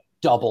almost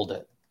doubled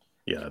it.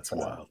 Yeah, that's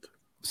wild.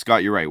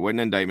 Scott, you're right. What an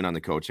indictment on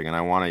the coaching, and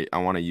I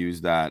want to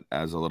use that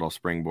as a little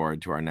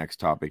springboard to our next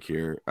topic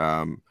here.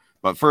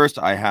 But first,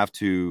 I have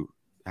to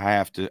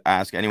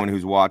ask anyone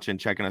who's watching,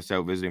 checking us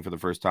out, visiting for the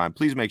first time,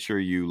 please make sure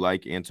you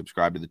like and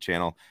subscribe to the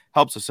channel.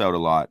 Helps us out a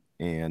lot.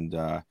 And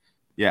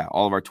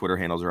all of our Twitter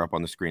handles are up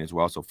on the screen as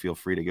well, so feel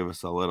free to give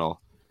us a little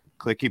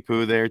clicky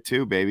poo there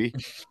too, baby.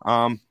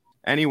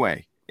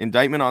 Anyway,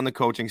 indictment on the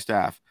coaching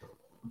staff.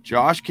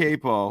 Josh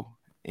Queipo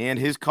and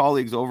his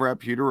colleagues over at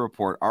Pewter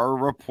Report are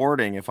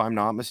reporting, if I'm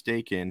not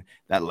mistaken,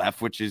 that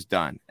Leftwich is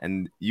done.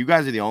 And you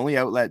guys are the only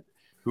outlet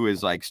who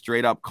is like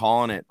straight up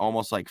calling it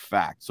almost like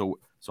fact. So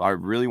I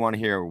really want to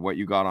hear what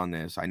you got on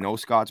this. I know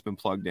Scott's been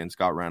plugged in,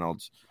 Scott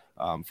Reynolds,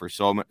 for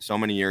so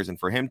many years. And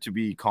for him to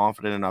be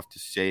confident enough to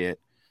say it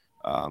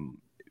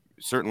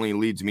certainly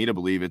leads me to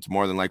believe it's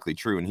more than likely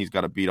true. And he's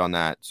got a beat on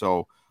that.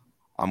 So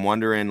I'm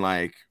wondering,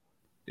 like,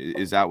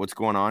 is that what's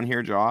going on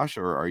here, Josh?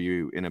 Or are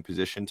you in a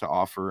position to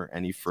offer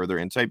any further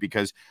insight?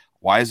 Because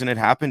why hasn't it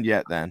happened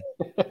yet then?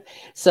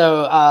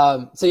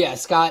 So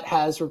Scott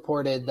has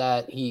reported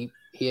that he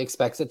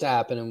expects it to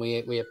happen. And we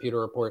at Pewter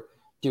Report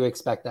do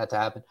expect that to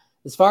happen.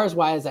 As far as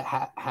why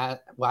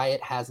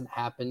it hasn't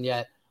happened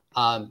yet,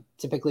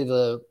 typically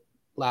the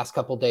last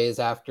couple days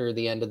after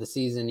the end of the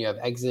season, you have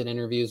exit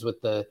interviews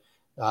with the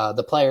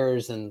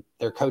players, and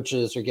their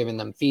coaches are giving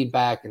them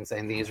feedback and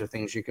saying these are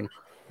things you can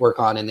work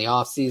on in the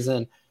off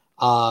season.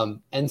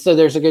 And so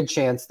there's a good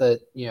chance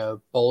that,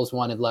 Bowles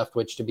wanted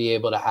Leftwich to be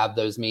able to have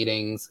those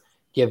meetings,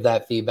 give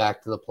that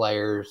feedback to the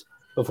players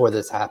before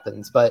this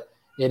happens. But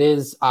it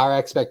is our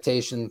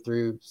expectation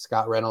through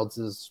Scott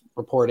Reynolds'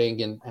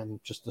 reporting and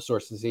just the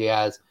sources he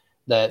has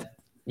that,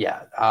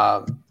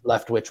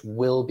 Leftwich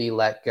will be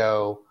let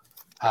go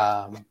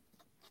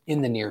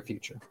in the near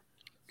future.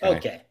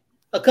 Okay.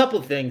 A couple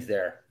of things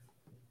there.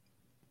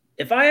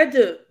 If I had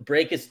to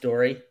break a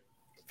story,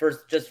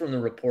 first, just from the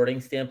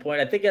reporting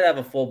standpoint, I think I'd have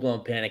a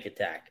full-blown panic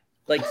attack.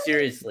 Like,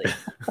 seriously.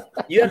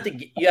 You have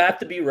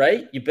to be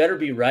right. You better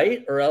be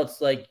right, or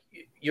else, like,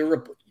 it's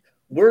your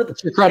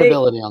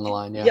credibility on the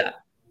line. Yeah.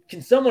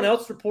 Can someone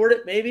else report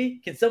it?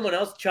 Maybe can someone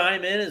else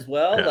chime in as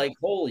well? Yeah. Like,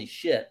 holy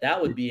shit, that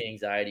would be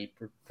anxiety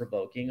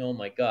provoking. Oh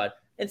my God.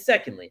 And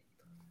secondly,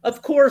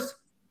 of course,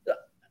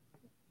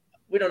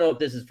 we don't know if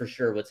this is for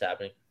sure what's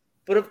happening,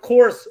 but of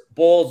course,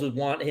 Bowles would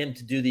want him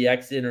to do the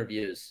exit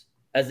interviews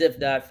as if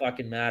that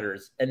fucking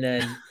matters. And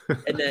then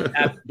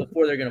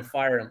before they're going to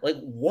fire him, like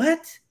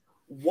what?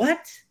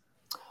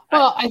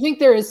 Well, I think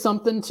there is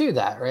something to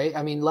that, right?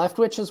 I mean,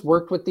 Leftwich has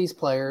worked with these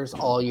players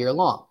all year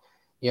long.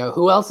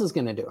 Who else is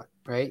going to do it,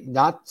 right?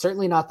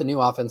 Certainly not the new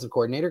offensive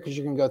coordinator, because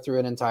you're going to go through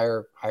an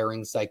entire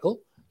hiring cycle.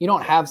 You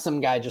don't have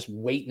some guy just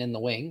waiting in the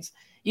wings.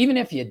 Even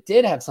if you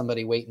did have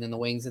somebody waiting in the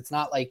wings, it's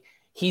not like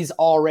he's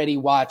already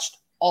watched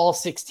all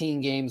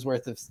 18 games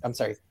worth of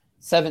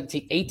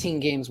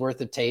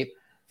tape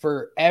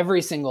for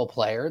every single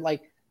player.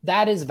 Like,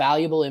 that is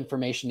valuable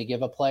information to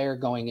give a player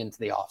going into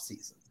the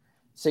offseason.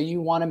 So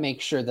you want to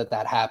make sure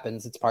that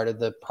happens. It's part of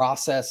the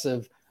process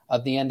of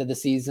the end of the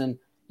season.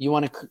 You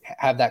want to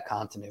have that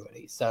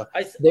continuity. So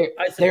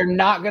they're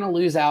not going to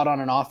lose out on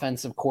an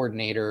offensive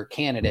coordinator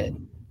candidate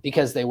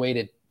because they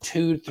waited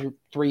 2,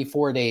 3,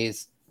 4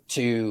 days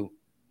to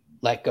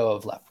let go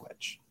of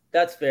Leftwich.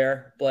 That's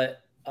fair.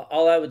 But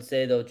all I would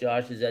say, though,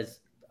 Josh, is as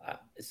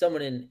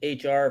someone in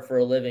HR for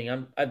a living,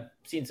 I've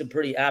seen some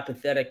pretty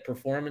apathetic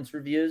performance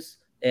reviews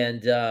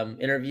and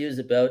interviews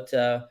about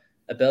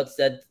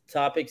said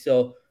topic.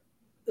 So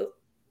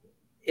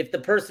if the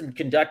person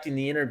conducting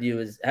the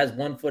interview has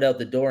one foot out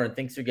the door and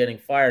thinks they're getting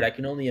fired, I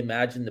can only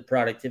imagine the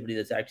productivity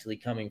that's actually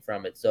coming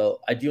from it. So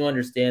I do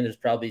understand there's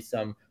probably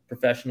some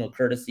professional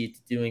courtesy to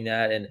doing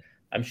that. And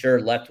I'm sure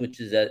Leftwich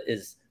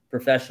is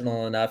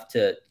professional enough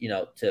to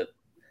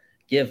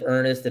give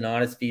earnest and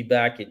honest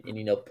feedback and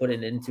put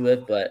it into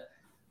it. But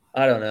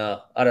I don't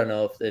know. I don't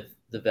know if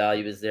the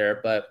value is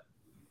there, but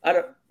I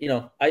don't,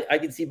 I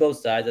can see both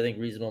sides. I think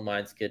reasonable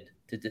minds could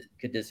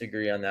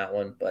disagree on that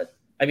one, but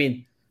I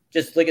mean,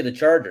 just look at the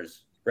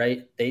Chargers,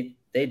 right? They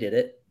did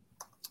it.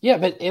 Yeah,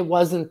 but it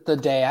wasn't the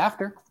day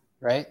after,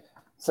 right?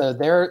 So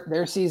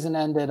their season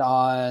ended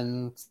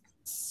on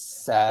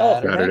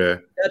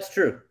Saturday. That's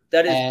true.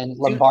 That is, and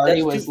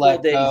Lombardi was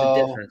let days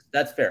go. Of difference.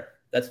 That's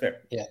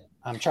fair. Yeah,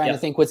 I'm trying to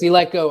think. Was he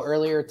let go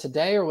earlier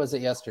today or was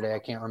it yesterday? I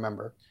can't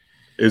remember.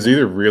 It was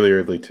either really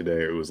early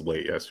today or it was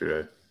late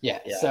yesterday. Yeah.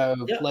 So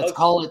let's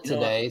call it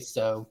today.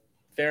 So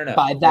fair enough.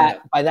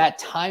 By that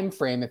time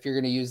frame, if you're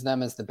going to use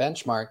them as the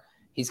benchmark,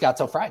 he's got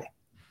till Friday.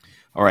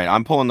 All right,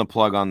 I'm pulling the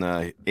plug on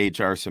the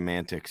HR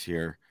semantics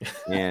here.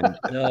 And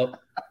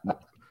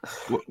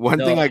one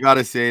thing I got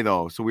to say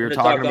though, so we were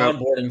talking about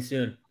onboarding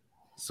soon.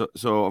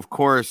 So of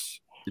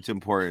course it's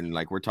important.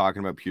 Like we're talking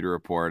about Pewter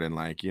Report and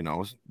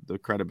the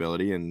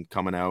credibility and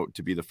coming out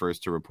to be the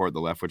first to report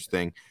the Leftwich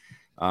thing.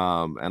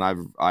 And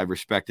I've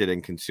respected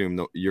and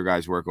consumed your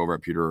guys' work over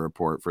at Pewter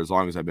Report for as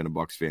long as I've been a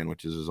Bucks fan,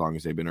 which is as long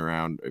as they've been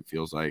around, it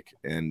feels like,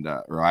 and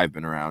or I've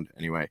been around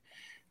anyway.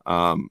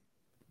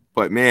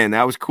 But man,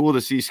 that was cool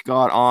to see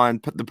Scott on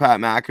the Pat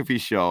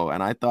McAfee show,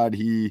 and I thought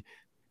he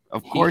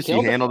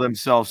handled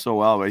himself so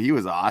well, but he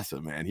was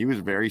awesome, man. He was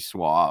very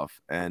suave,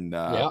 and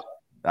that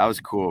was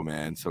cool,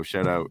 man. So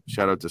shout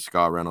out to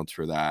Scott Reynolds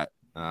for that.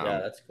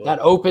 That's cool. That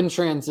open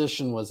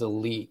transition was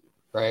elite.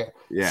 Right?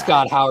 Yeah.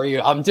 Scott, how are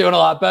you? I'm doing a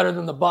lot better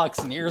than the Bucks,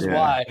 and here's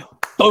why.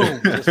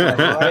 Boom. Just went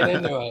right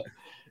into it.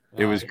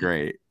 It was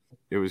great.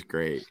 It was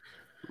great.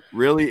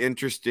 Really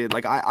interested.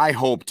 Like, I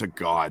hope to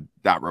God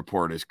that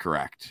report is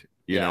correct.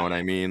 You know what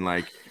I mean?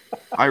 Like,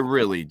 I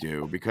really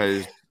do,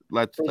 because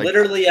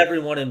literally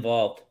everyone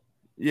involved.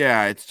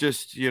 Yeah, it's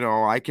just,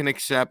 I can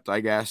accept, I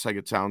guess, like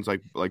it sounds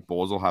like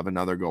Bulls will have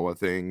another go of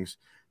things.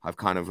 I've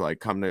kind of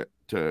come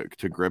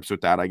to grips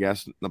with that, I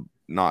guess.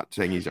 Not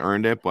saying he's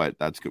earned it, but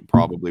that's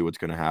probably what's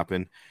going to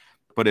happen.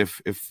 But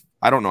if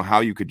I don't know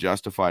how you could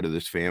justify to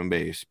this fan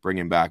base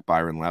bringing back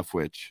Byron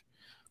Leftwich,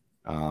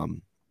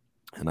 and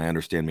I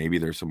understand maybe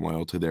there's some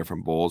loyalty there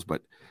from Bulls,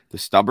 but the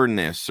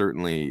stubbornness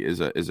certainly is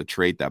a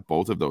trait that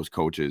both of those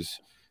coaches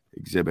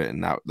exhibit,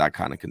 and that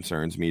kind of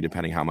concerns me.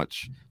 Depending how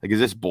much, is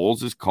this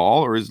Bulls'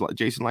 call, or is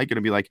Jason Licht going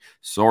to be like,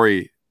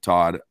 "Sorry,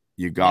 Todd,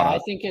 you got it"? I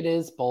think it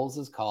is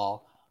Bulls'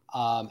 call.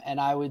 And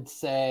I would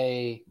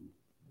say,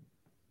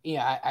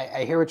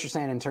 I hear what you're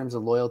saying in terms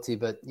of loyalty,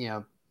 but,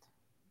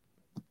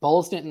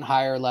 Bulls didn't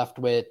hire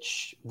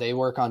Leftwich. They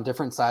work on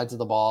different sides of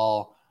the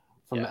ball.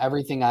 From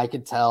everything I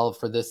could tell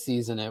for this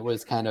season, it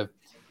was kind of,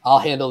 I'll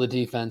handle the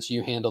defense,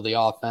 you handle the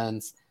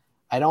offense.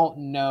 I don't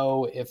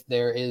know if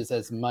there is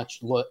as much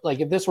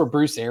if this were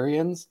Bruce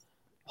Arians,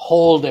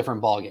 whole different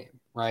ball game,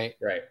 right?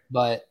 Right.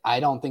 But I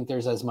don't think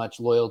there's as much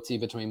loyalty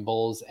between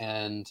Bulls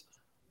and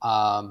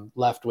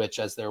Leftwich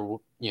as there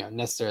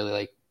necessarily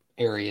like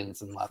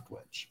Arians and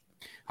Leftwich.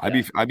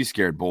 I'd be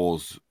scared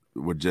Bulls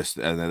would just,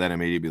 and then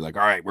immediately be like,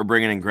 all right, we're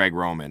bringing in Greg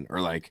Roman,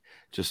 or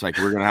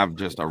we're gonna have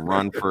just a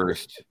run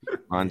first,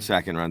 run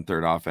second, run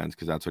third offense,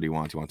 because that's what he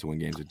wants. He wants to win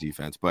games with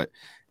defense. But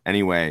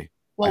anyway,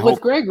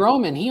 with Greg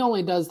Roman, he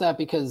only does that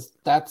because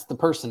that's the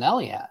personnel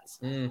he has.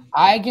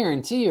 I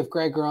guarantee you, if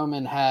Greg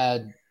Roman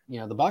had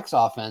the Bucks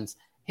offense,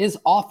 his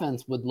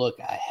offense would look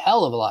a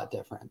hell of a lot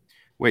different.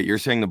 Wait, you're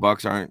saying the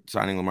Bucks aren't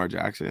signing Lamar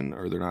Jackson,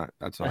 or they're not?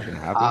 That's not going to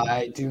happen.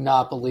 I do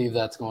not believe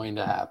that's going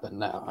to happen.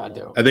 No, I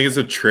do. I think it's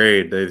a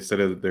trade. They said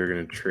that they're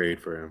going to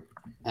trade for him.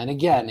 And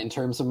again, in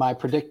terms of my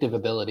predictive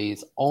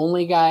abilities,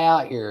 only guy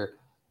out here.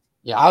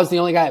 Yeah, I was the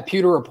only guy at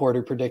Pewter Report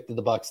who predicted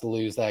the Bucks to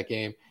lose that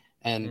game.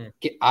 And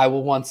I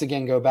will once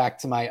again go back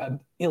to my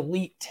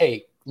elite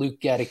take, Luke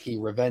Gedeke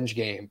revenge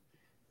game.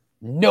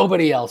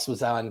 Nobody else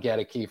was on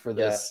Gedeke for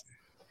this.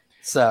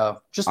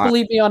 So just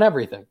believe me on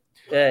everything.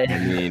 I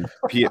mean,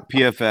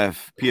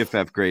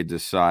 PFF grades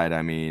aside,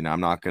 I mean,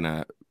 I'm not going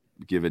to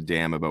give a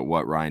damn about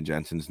what Ryan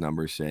Jensen's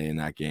numbers say in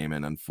that game.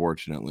 And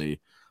unfortunately,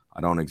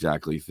 I don't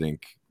exactly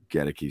think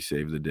Gedeke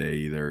saved the day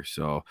either.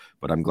 So,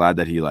 but I'm glad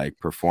that he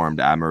performed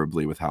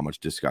admirably with how much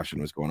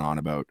discussion was going on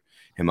about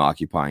him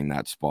occupying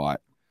that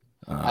spot.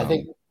 I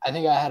think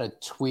I had a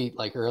tweet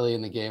early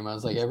in the game. I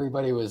was like,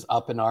 everybody was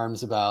up in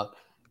arms about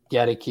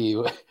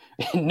Gedeke.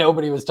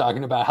 Nobody was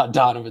talking about how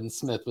Donovan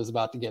Smith was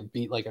about to get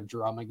beat like a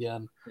drum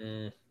again.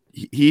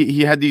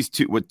 He had these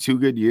two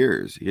good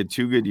years. He had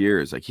 2 good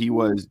years. He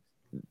was,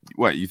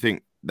 what you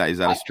think is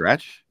that a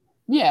stretch?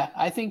 Yeah,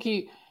 I think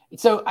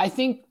I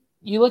think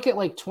you look at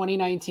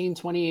 2019,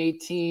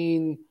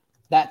 2018,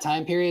 that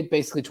time period,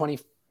 basically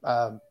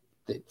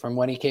from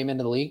when he came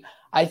into the league.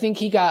 I think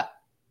he got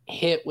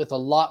hit with a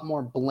lot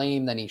more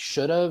blame than he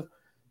should have,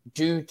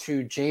 due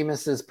to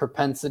Jameis's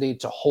propensity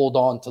to hold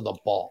on to the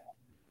ball.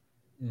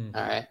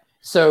 All right.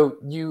 So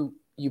you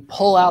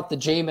pull out the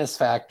Jameis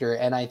factor,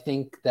 and I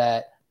think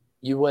that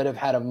you would have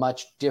had a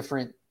much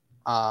different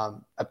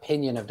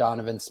opinion of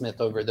Donovan Smith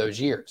over those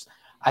years.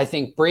 I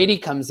think Brady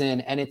comes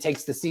in and it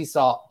takes the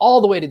seesaw all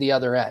the way to the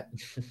other end,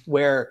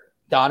 where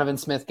Donovan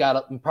Smith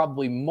got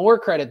probably more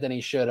credit than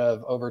he should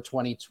have over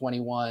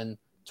 2021,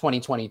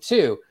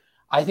 2022.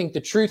 I think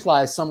the truth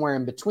lies somewhere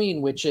in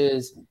between, which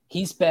is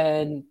he's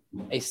been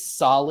a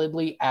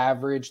solidly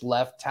average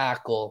left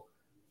tackle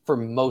for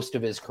most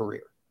of his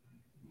career.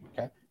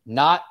 Okay.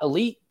 Not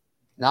elite,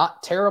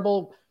 not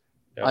terrible.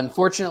 Yep.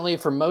 Unfortunately,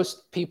 for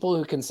most people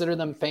who consider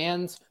them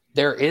fans,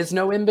 there is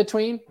no in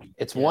between.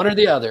 It's one or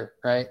the other,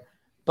 right?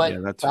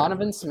 But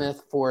Donovan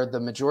Smith, for the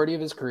majority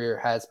of his career,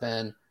 has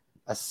been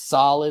a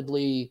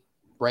solidly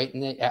right in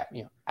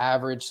the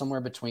average,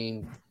 somewhere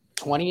between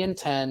 20 and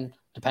 10,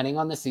 depending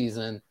on the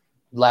season,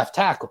 left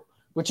tackle,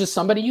 which is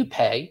somebody you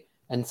pay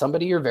and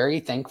somebody you're very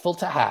thankful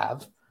to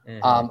have.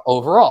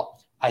 Overall,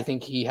 I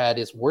think he had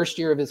his worst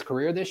year of his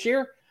career this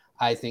year.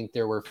 I think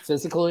there were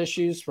physical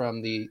issues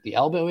from the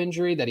elbow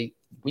injury that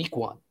week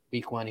one,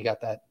 he got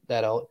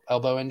that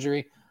elbow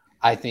injury.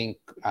 I think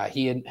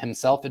he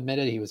himself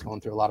admitted he was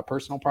going through a lot of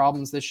personal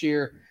problems this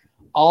year.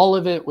 All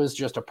of it was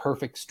just a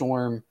perfect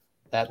storm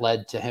that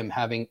led to him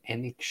having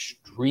an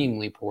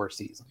extremely poor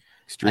season.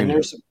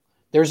 And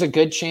there's a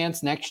good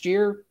chance next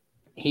year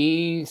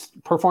he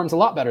performs a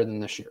lot better than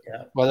this year,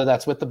 whether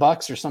that's with the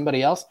Bucs or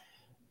somebody else.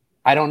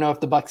 I don't know if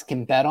the Bucs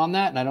can bet on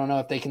that, and I don't know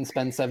if they can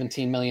spend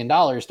 $17 million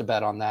to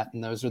bet on that,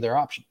 and those are their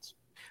options.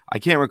 I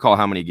can't recall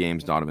how many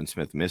games Donovan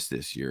Smith missed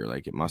this year.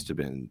 Like, it must have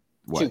been,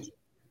 what? 2.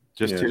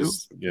 Just 2?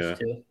 Yeah.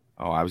 2.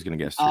 Oh, I was going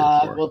to guess 3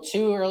 or 4. Well,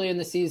 2 early in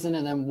the season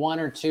and then 1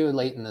 or 2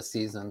 late in the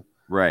season.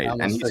 Right.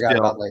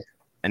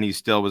 And he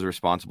still was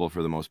responsible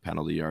for the most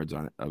penalty yards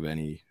of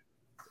any.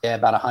 Yeah,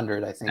 about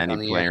 100, I think.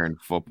 Any player in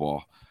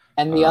football.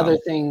 And the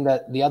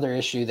other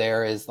issue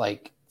there is,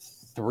 like,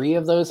 3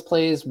 of those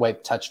plays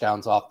wiped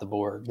touchdowns off the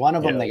board. One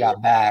of them they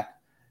got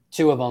back.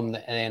 2 of them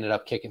they ended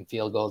up kicking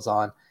field goals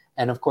on.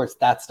 And, of course,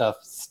 that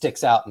stuff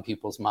sticks out in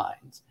people's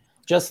minds.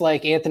 Just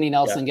like Anthony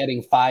Nelson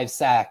getting 5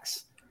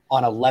 sacks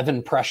on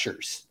 11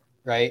 pressures,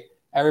 right?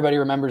 Everybody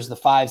remembers the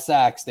 5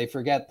 sacks. They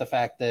forget the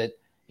fact that,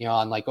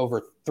 on like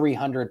over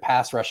 300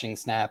 pass rushing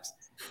snaps,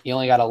 he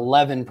only got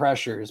 11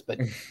 pressures, but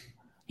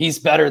he's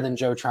better than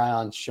Joe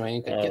Tryon.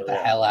 Get the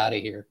hell out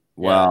of here.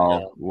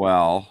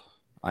 Well,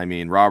 I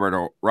mean,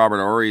 Robert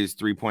Ory's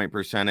 3-point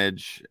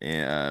percentage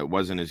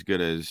wasn't as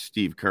good as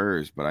Steve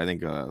Kerr's, but I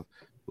think a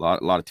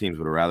lot of teams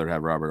would have rather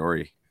have Robert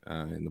Ory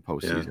in the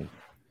postseason.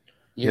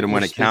 Hit him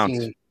when it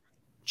counts.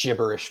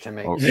 Gibberish to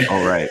me.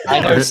 Oh, right. I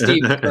know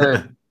Steve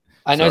Kerr.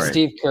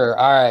 Steve Kerr.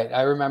 All right.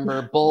 I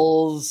remember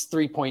Bulls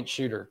 3-point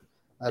shooter.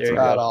 That's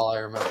about all I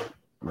remember.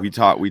 We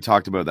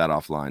talked about that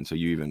offline, so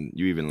you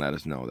even let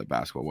us know that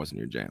basketball wasn't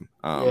your jam.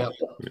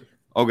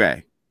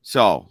 Okay.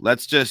 So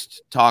let's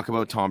just talk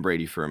about Tom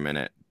Brady for a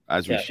minute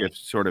as we shift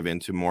sort of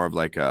into more of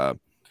like a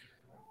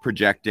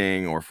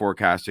projecting or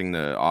forecasting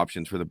the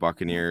options for the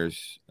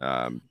Buccaneers.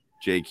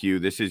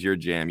 JQ, this is your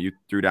jam. You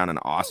threw down an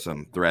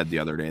awesome thread the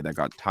other day that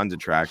got tons of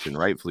traction,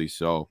 rightfully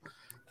so.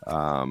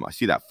 I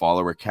see that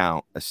follower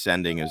count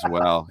ascending as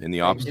well in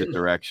the opposite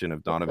direction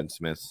of Donovan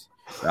Smith's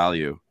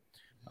value.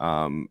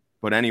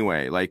 But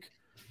anyway, like,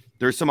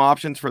 there's some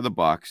options for the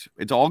Bucs.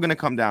 It's all going to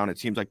come down. It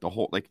seems like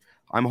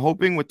I'm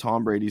hoping with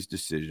Tom Brady's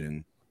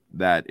decision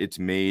that it's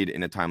made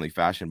in a timely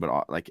fashion,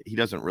 but like, he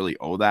doesn't really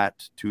owe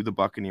that to the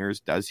Buccaneers,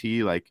 does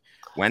he? Like,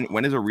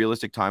 when is a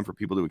realistic time for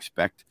people to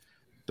expect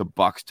the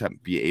Bucs to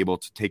be able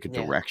to take a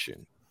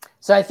direction?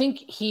 So I think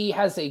he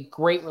has a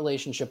great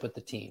relationship with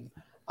the team,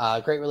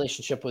 great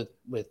relationship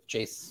with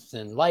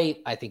Jason Light.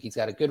 I think he's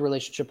got a good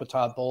relationship with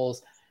Todd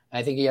Bowles.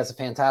 I think he has a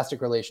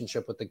fantastic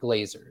relationship with the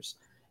Glazers.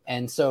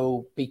 And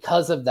so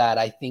because of that,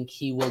 I think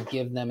he will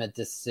give them a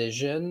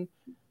decision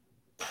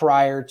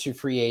prior to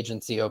free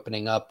agency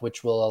opening up,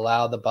 which will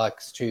allow the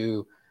Bucs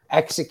to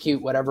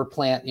execute whatever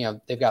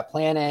plan. They've got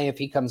plan A if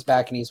he comes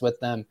back and he's with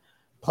them,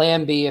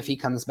 plan B if he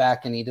comes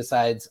back and he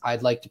decides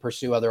I'd like to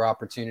pursue other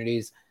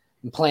opportunities,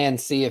 and plan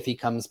C if he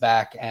comes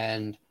back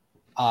and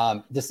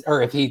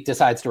if he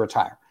decides to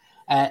retire.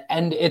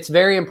 And it's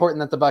very important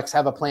that the Bucs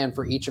have a plan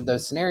for each of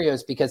those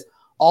scenarios, because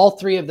all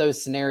 3 of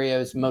those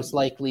scenarios most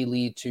likely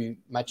lead to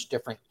much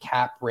different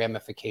cap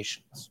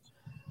ramifications.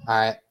 All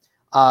right.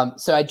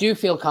 So I do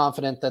feel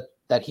confident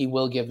that he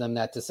will give them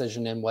that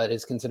decision in what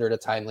is considered a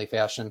timely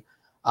fashion.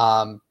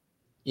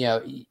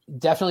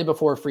 Definitely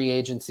before free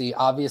agency.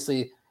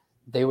 Obviously,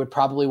 they would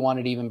probably want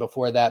it even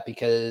before that,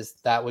 because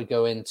that would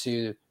go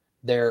into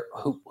their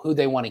who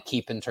they want to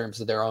keep in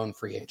terms of their own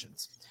free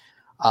agents.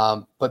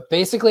 But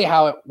basically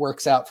how it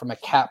works out from a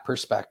cap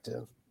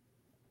perspective,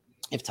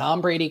 if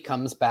Tom Brady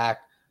comes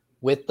back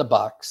with the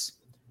Bucs,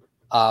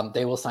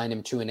 they will sign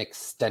him to an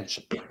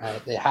extension.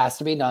 Right? It has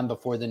to be done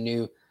before the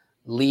new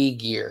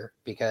league year,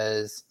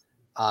 because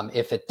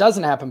if it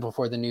doesn't happen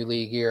before the new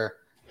league year,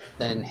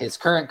 then his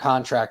current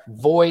contract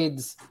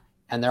voids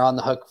and they're on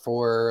the hook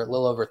for a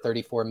little over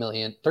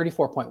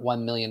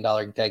 $34.1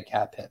 million dead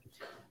cap hit.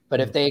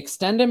 But if they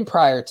extend him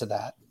prior to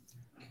that,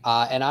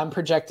 and I'm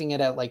projecting it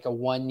at like a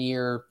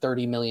 1-year,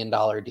 $30 million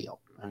deal.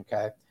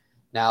 Okay.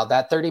 Now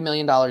that $30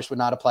 million would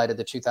not apply to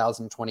the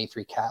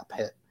 2023 cap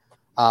hit.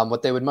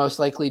 What they would most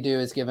likely do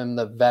is give him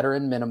the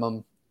veteran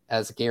minimum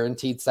as a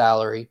guaranteed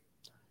salary.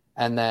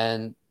 and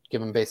then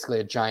give him basically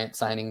a giant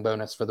signing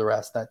bonus for the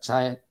rest. That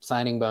giant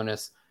signing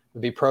bonus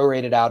would be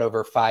prorated out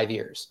over 5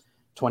 years,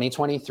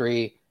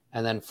 2023,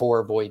 and then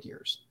 4 void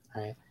years.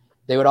 Right?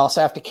 They would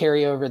also have to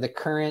carry over the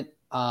current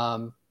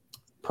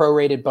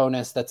prorated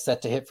bonus that's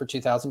set to hit for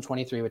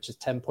 2023, which is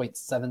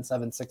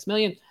 $10.776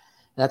 million. And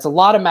that's a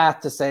lot of math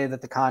to say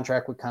that the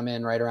contract would come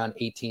in right around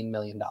 $18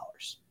 million.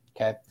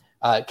 Okay.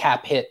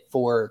 Cap hit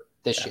for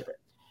this year.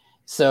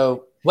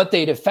 So what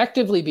they'd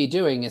effectively be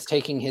doing is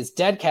taking his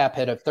dead cap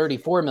hit of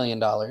 $34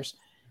 million,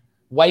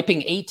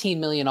 wiping $18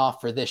 million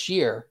off for this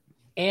year.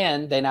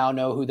 And they now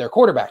know who their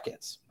quarterback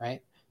is.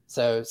 Right.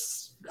 So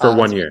for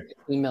 1 year,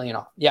 $16 million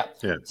off. Yeah.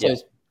 Yeah. So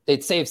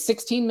they'd save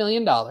 $16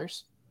 million.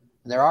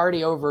 They're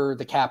already over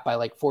the cap by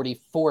like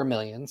 $44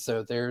 million.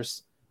 So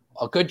there's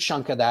a good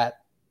chunk of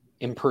that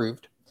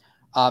improved.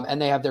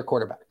 And they have their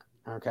quarterback.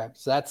 Okay.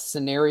 So that's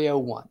scenario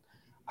one.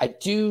 I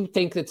do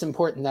think it's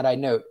important that I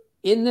note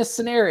in this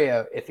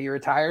scenario, if he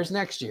retires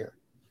next year,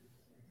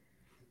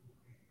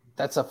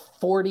 that's a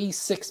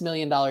 $46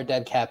 million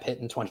dead cap hit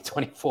in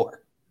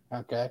 2024.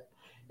 Okay.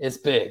 It's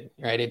big,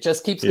 right? It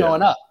just keeps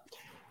going up.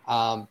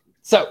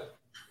 So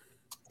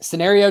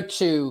scenario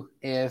two,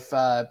 if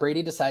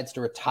Brady decides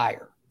to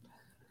retire,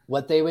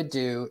 what they would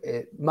do,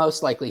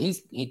 most likely,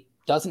 he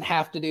doesn't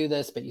have to do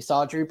this, but you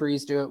saw Drew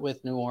Brees do it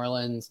with New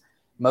Orleans.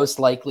 Most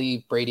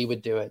likely Brady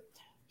would do it.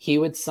 He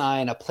would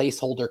sign a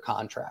placeholder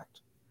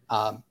contract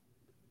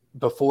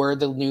before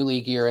the new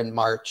league year in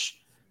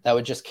March that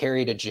would just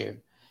carry to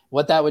June.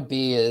 What that would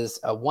be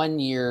is a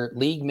 1-year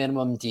league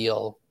minimum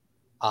deal,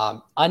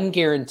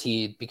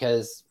 unguaranteed,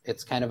 because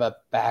it's kind of a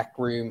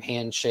backroom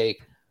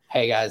handshake.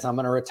 Hey guys, I'm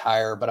going to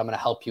retire, but I'm going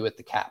to help you with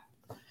the cap.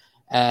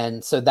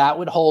 And so that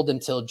would hold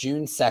until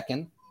June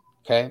 2nd.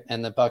 Okay.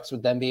 And the Bucs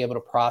would then be able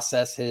to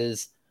process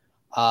his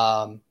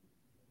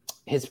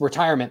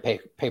retirement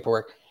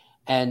paperwork.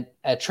 And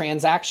a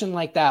transaction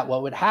like that,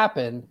 what would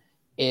happen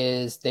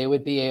is they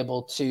would be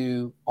able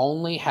to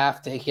only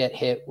have to get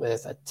hit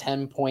with a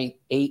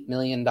 $10.8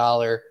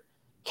 million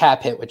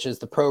cap hit, which is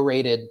the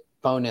prorated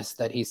bonus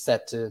that he's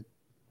set to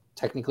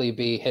technically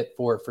be hit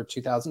for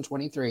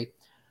 2023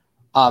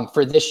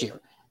 for this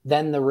year.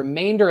 Then the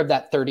remainder of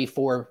that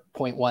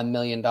 $34.1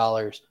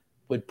 million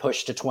would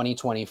push to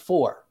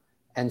 2024.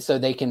 And so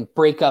they can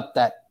break up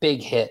that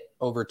big hit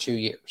over 2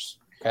 years.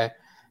 Okay.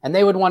 And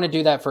they would want to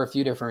do that for a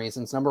few different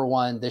reasons. Number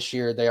one, this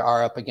year they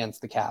are up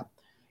against the cap.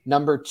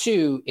 Number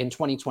two, in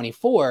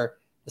 2024,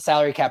 the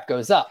salary cap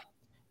goes up.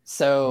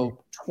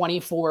 So roughly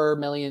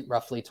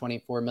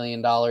 $24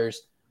 million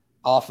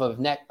off of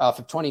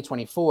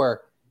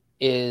 2024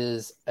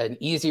 is an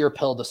easier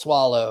pill to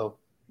swallow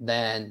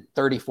than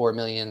 $34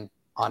 million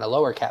on a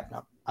lower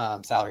cap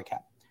salary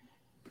cap.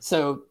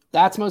 So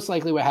that's most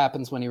likely what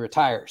happens when he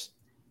retires.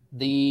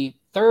 The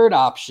third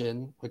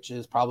option, which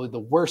is probably the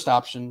worst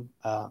option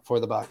for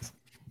the Bucs,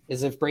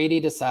 is if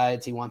Brady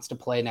decides he wants to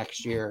play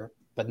next year,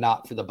 but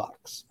not for the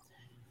Bucs.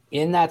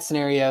 In that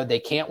scenario, they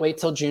can't wait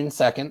till June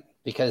 2nd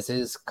because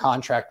his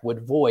contract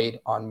would void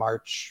on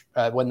March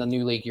when the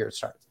new league year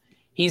starts.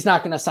 He's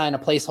not going to sign a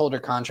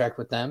placeholder contract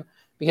with them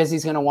because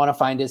he's going to want to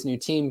find his new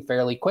team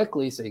fairly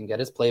quickly so he can get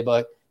his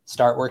playbook,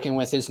 start working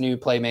with his new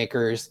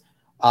playmakers,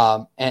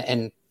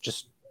 and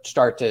just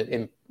start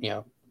to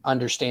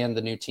understand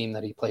the new team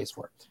that he plays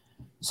for.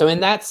 So in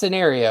that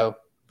scenario,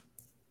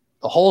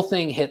 the whole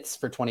thing hits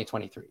for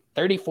 2023,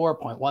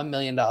 $34.1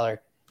 million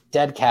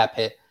dead cap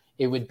hit.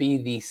 It would be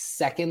the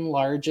second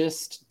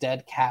largest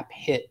dead cap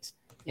hit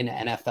in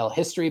NFL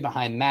history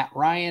behind Matt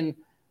Ryan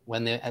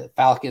when the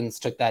Falcons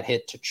took that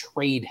hit to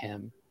trade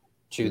him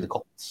to the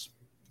Colts.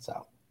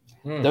 So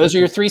those are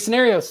your three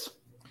scenarios.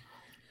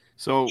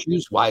 So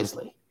choose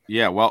wisely.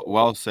 Yeah,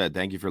 well said.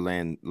 Thank you for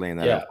laying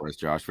that out for us,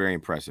 Josh. Very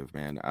impressive,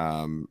 man.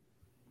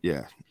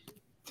 Yeah.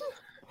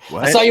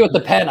 What? I saw you with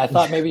the pen. I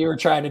thought maybe you were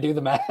trying to do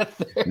the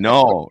math.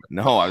 No,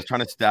 I was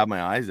trying to stab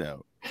my eyes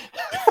out.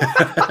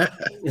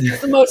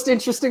 It's the most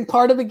interesting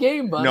part of the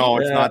game, buddy. No,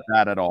 it's not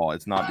that at all.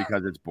 It's not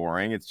because it's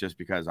boring. It's just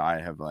because I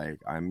have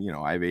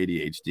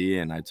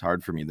ADHD and it's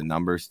hard for me. The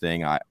numbers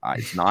thing.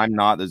 I'm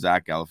not the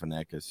Zach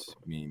Galifianakis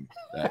meme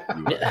that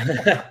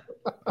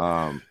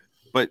you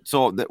but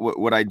so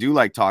what I do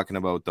like talking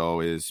about though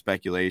is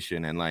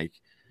speculation and at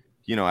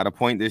a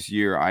point this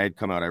year, I had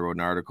come out, I wrote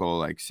an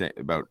article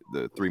about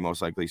the three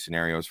most likely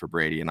scenarios for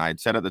Brady. And I had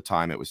said at the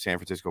time it was San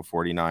Francisco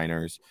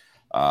 49ers,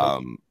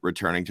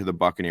 returning to the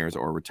Buccaneers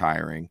or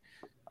retiring.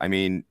 I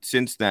mean,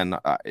 since then,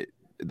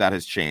 that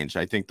has changed.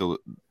 I think the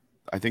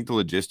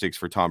logistics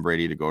for Tom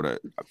Brady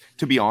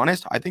to be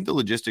honest, I think the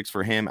logistics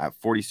for him at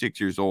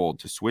 46 years old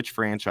to switch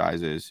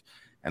franchises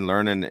and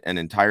learn an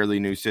entirely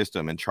new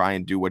system and try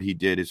and do what he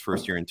did his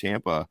first year in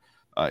Tampa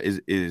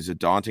is a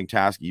daunting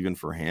task even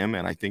for him.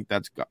 And I think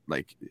that's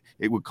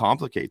it would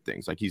complicate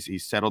things.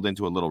 He's settled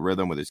into a little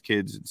rhythm with his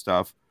kids and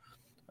stuff.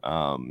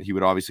 He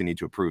would obviously need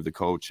to approve the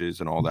coaches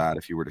and all that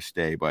if he were to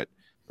stay,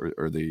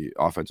 or the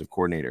offensive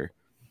coordinator.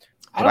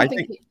 I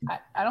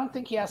don't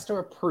think he has to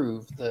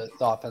approve the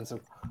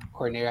offensive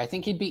coordinator. I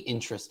think he'd be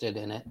interested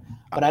in it,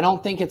 but I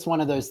don't think it's one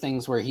of those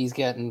things where he's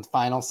getting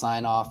final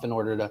sign off in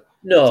order to.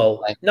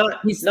 No, to play.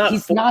 He's not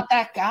not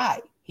that guy.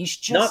 He's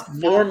just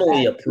not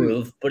formally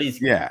approved, but he's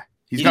got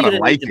to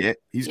like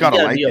it. He's got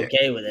to like be it.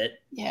 Okay with it.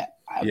 Yeah.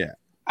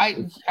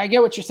 I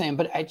get what you're saying,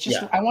 but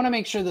I want to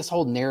make sure this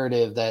whole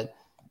narrative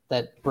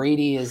that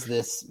Brady is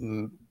this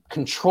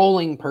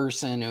controlling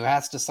person who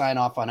has to sign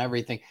off on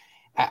everything.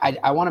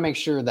 I want to make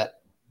sure that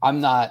I'm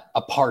not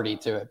a party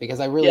to it, because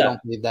I really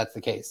don't believe that's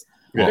the case.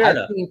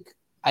 Yeah.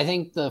 I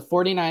think the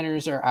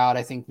 49ers are out.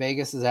 I think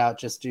Vegas is out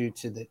just due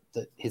to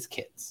his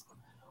kids.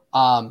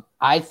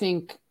 I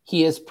think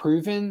he has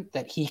proven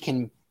that he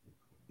can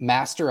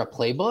master a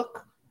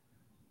playbook,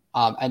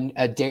 and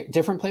a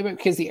different playbook,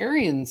 because the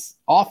Arians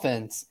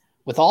offense,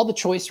 with all the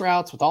choice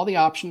routes, with all the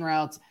option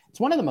routes, it's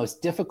one of the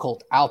most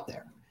difficult out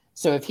there.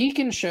 So if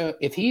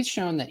he's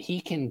shown that he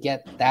can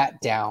get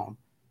that down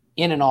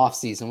in an off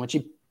season, which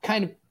he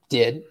kind of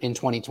did in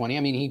 2020.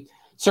 I mean, he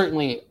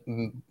certainly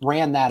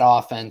ran that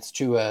offense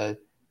to a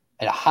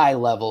high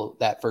level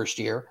that first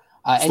year.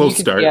 And you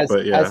could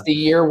see as the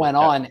year went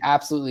on,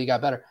 absolutely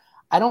got better.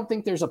 I don't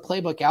think there's a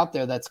playbook out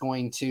there that's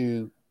going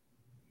to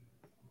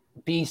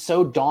be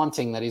so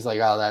daunting that he's like,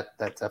 oh, that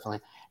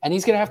definitely. And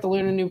he's going to have to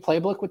learn a new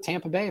playbook with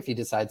Tampa Bay if he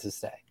decides to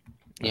stay.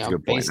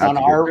 Based on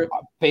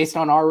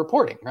our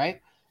reporting,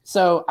 right?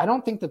 So I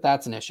don't think that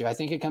that's an issue. I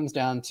think it comes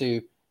down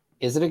to,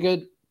 is it a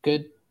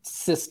good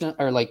system,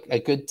 or like a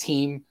good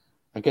team,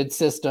 a good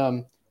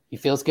system? He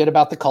feels good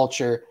about the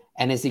culture,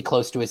 and is he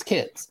close to his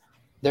kids?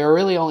 There are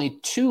really only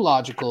two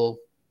logical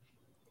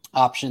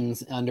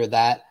options under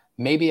that.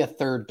 Maybe a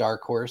third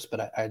dark horse,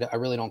 but I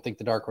really don't think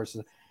the dark horse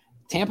is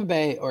Tampa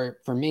Bay, or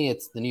for me,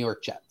 it's the New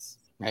York Jets,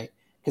 right?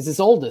 Because his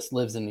oldest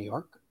lives in New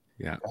York.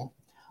 Yeah.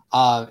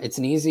 Okay? It's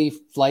an easy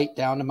flight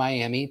down to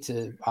Miami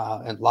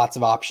and lots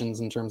of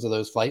options in terms of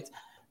those flights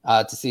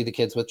to see the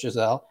kids with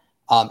Giselle.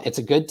 It's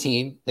a good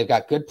team. They've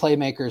got good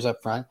playmakers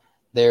up front.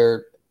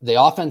 The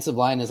offensive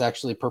line has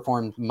actually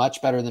performed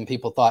much better than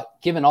people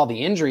thought, given all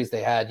the injuries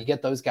they had. You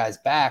get those guys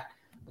back,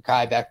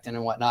 Mekhi Becton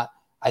and whatnot.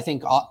 I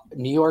think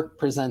New York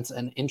presents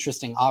an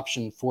interesting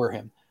option for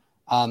him.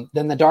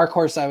 Then the dark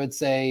horse, I would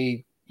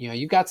say,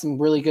 you've got some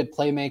really good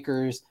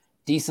playmakers,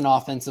 decent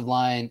offensive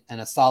line,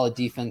 and a solid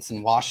defense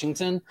in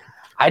Washington.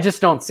 I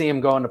just don't see him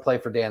going to play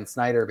for Dan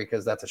Snyder,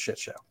 because that's a shit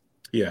show.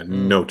 Yeah,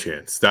 no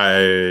chance.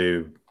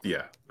 I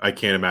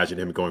can't imagine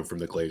him going from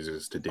the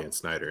Glazers to Dan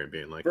Snyder and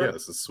being like,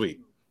 this is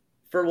sweet.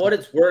 For what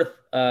it's worth,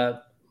 I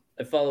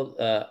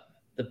follow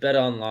the Bet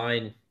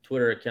Online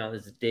Twitter account.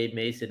 This is Dave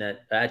Mason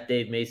at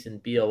Dave Mason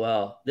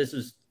BOL. This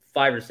was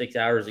 5 or 6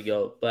 hours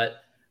ago, but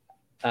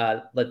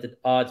let the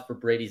odds for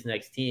Brady's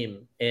next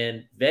team.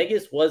 And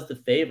Vegas was the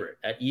favorite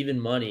at even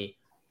money.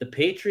 The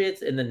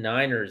Patriots and the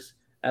Niners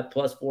at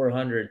plus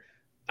 400.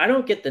 I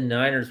don't get the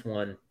Niners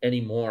one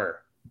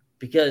anymore,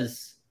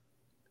 because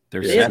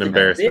there's an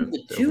embarrassment.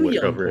 The two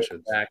young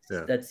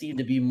quarterbacks that seem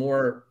to be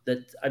more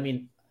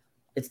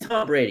it's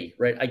Tom Brady,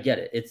 right? I get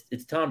it.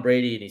 It's Tom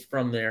Brady, and he's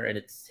from there, and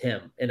it's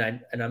him. And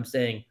I'm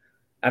saying,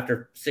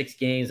 after 6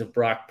 games of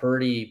Brock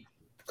Purdy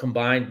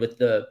combined with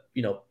the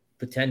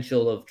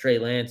potential of Trey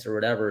Lance or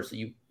whatever, so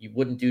you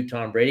wouldn't do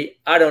Tom Brady?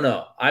 I don't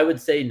know. I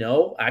would say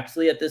no,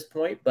 actually, at this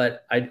point,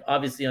 but I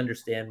obviously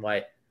understand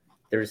why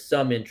there's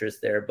some interest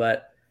there.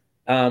 But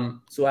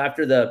so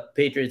after the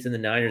Patriots and the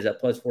Niners at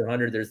plus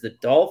 400, there's the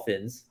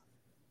Dolphins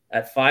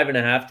at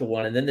 5.5 to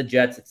 1, and then the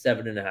Jets at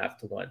 7.5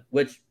 to 1,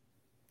 which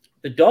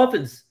the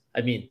Dolphins,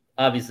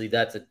 obviously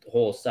that's a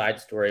whole side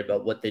story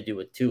about what they do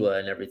with Tua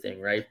and everything,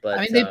 right?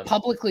 But they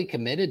publicly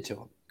committed to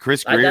him.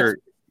 Chris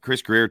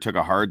Greer took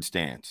a hard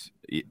stance.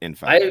 In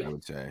fact, I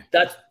would say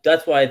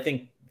that's why I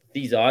think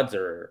these odds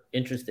are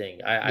interesting.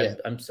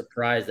 I'm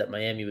surprised that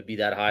Miami would be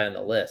that high on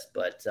the list,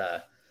 but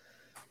I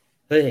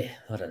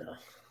don't know.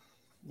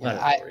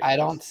 I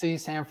don't see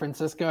San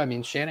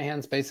Francisco.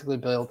 Shanahan's basically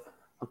built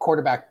a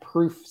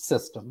quarterback-proof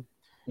system.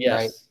 Yes.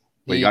 Right?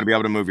 But you got to be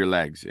able to move your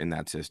legs in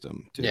that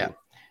system too. Yeah.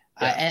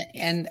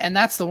 And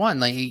that's the one.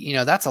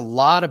 That's a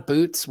lot of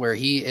boots where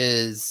he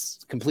is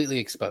completely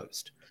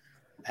exposed,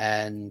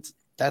 and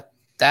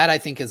that I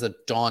think is a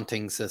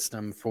daunting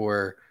system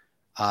for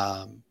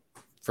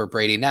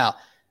Brady. Now,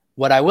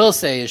 what I will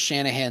say is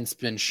Shanahan's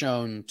been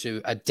shown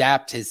to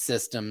adapt his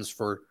systems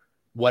for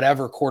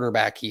whatever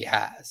quarterback he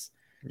has.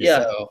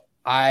 Yeah. So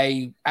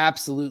I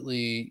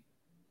absolutely,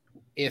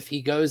 if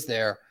he goes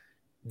there,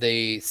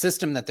 the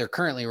system that they're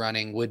currently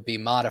running would be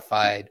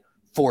modified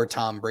for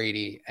Tom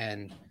Brady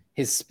and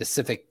his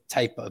specific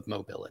type of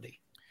mobility.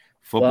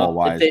 Football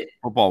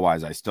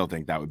wise, I still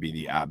think that would be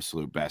the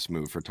absolute best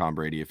move for Tom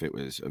Brady if it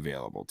was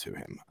available to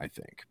him. I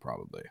think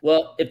probably.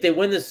 Well, if they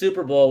win the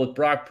Super Bowl with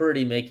Brock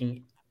Purdy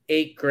making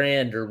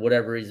 $8,000 or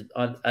whatever he's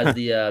on as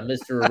the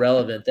Mr.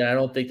 Irrelevant, then I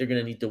don't think they're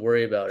going to need to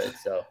worry about it.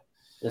 So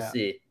we'll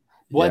see.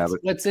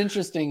 What's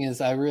interesting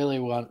is I really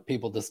want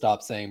people to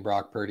stop saying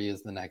Brock Purdy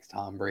is the next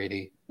Tom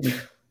Brady. He's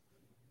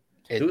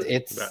going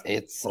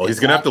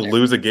to have to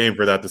lose a game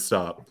for that to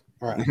stop.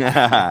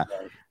 Right.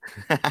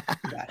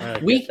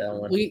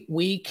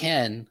 We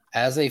can,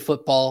 as a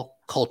football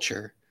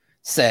culture,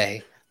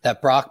 say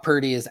that Brock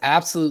Purdy is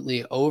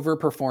absolutely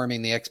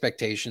overperforming the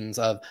expectations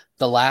of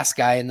the last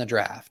guy in the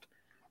draft,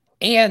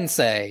 and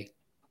say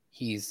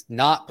he's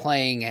not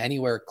playing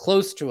anywhere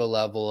close to a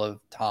level of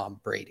Tom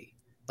Brady.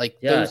 Like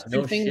those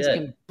two things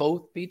can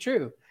both be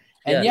true.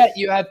 And yet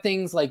you have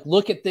things like,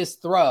 look at this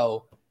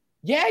throw.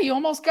 Yeah, you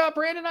almost got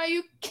Brandon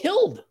Ayuk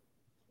killed.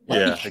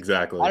 Yeah,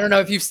 exactly. I don't know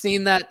if you've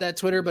seen that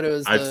Twitter, but it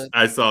was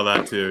I saw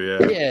that too.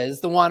 Yeah. Yeah,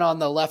 it's the one on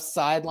the left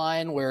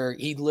sideline where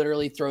he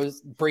literally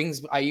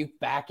brings Ayuk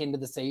back into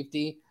the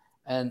safety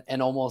and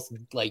almost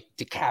like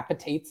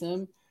decapitates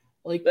him.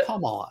 Like,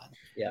 come on.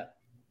 Yeah.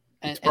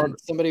 And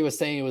somebody was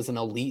saying it was an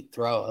elite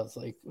throw. I was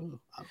like,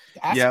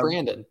 ask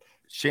Brandon.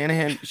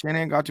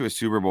 Shanahan got to a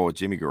Super Bowl with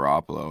Jimmy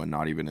Garoppolo and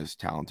not even as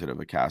talented of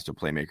a cast of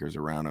playmakers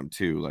around him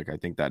too. Like, I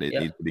think that it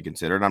needs to be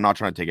considered. I'm not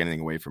trying to take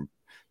anything away from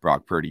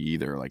Brock Purdy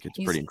either. Like, it's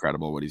pretty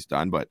incredible what he's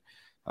done, but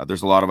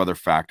there's a lot of other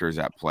factors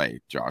at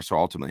play, Josh. So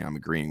ultimately, I'm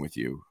agreeing with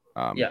you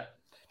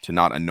to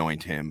not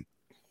anoint him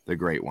the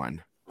great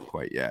one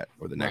quite yet,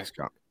 or the next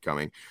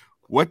coming.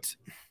 What,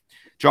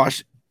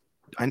 Josh?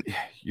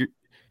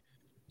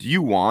 Do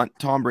you want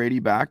Tom Brady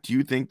back? Do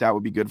you think that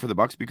would be good for the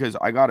Bucs? Because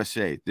I gotta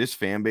say, this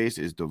fan base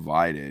is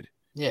divided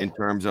in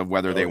terms of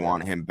whether they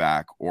want him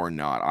back or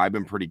not. I've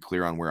been pretty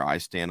clear on where I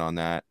stand on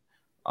that.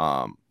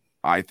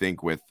 I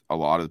think with a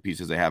lot of the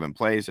pieces they have in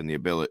place and the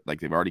ability,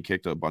 like, they've already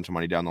kicked a bunch of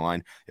money down the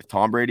line. If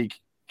Tom Brady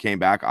came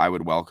back, I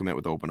would welcome it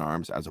with open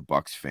arms as a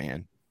Bucs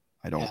fan.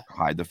 I don't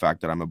hide the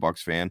fact that I'm a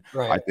Bucs fan.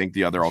 Right. I think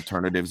the other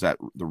alternatives,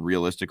 the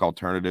realistic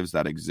alternatives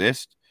that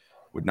exist,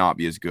 would not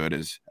be as good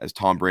as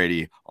Tom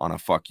Brady on a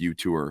fuck you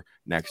tour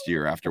next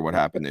year after what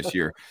happened this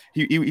year.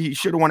 He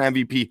should have won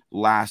MVP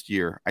last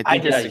year. I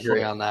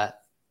disagree on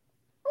that.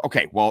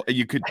 Okay, well,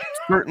 you could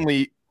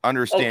certainly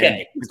understand.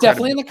 Okay. It's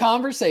definitely in the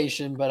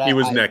conversation, but he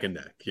was neck and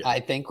neck. Yeah. I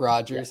think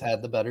Rodgers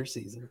had the better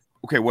season.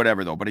 Okay,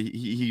 whatever though, but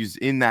he's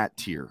in that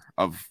tier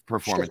of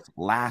performance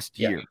last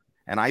year.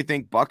 And I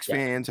think Bucs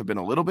fans have been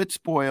a little bit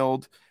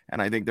spoiled,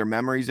 and I think their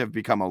memories have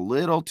become a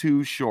little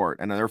too short,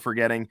 and they're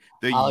forgetting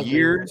the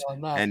years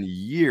and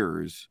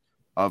years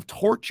of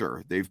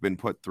torture they've been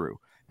put through.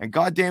 And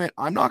God damn it,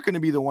 I'm not going to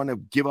be the one to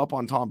give up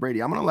on Tom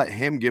Brady. I'm going to let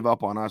him give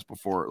up on us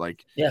before,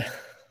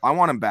 I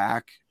want him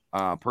back.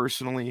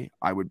 Personally,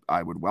 I would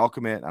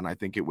welcome it, and I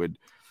think it would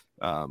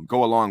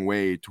go a long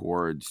way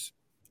towards,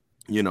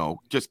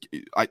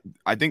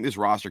 I think this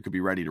roster could be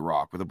ready to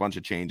rock with a bunch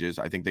of changes.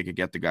 I think they could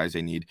get the guys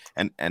they need.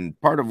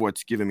 And part of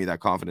what's giving me that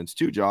confidence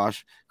too,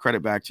 Josh,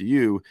 credit back to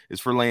you, is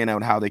for laying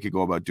out how they could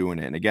go about doing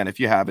it. And again, if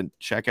you haven't,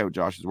 check out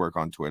Josh's work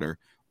on Twitter.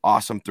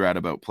 Awesome thread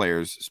about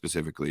players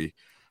specifically.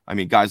 I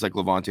mean, guys like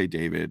Levante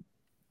David.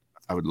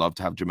 I would love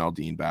to have Jamel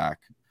Dean back.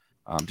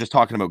 Just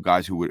talking about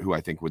guys who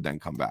I think would then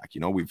come back.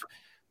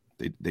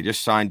 They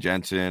just signed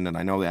Jensen, and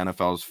I know the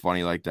NFL is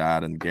funny like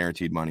that, and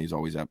guaranteed money is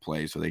always at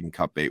play, so they can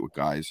cut bait with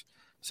guys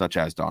such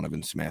as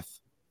Donovan Smith,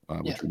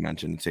 which we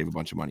mentioned, and save a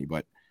bunch of money.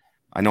 But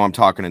I know I'm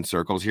talking in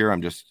circles here.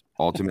 I'm just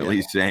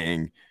ultimately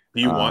saying,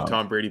 do you want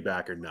Tom Brady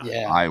back or not?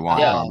 Yeah. I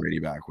want Tom Brady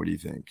back. What do you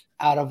think?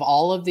 Out of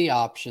all of the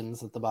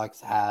options that the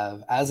Bucs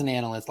have as an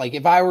analyst, like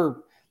if I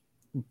were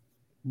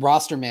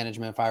roster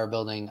management, if I were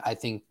building, I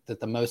think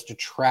that the most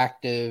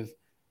attractive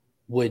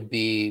would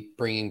be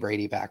bringing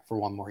Brady back for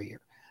one more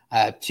year.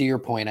 To your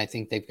point, I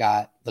think they've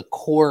got the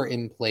core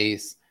in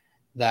place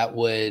that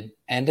would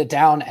end a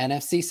down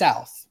NFC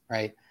South,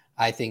 right?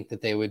 I think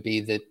that they would be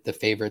the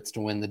favorites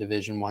to win the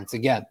division once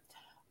again.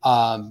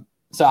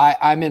 So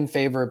I'm in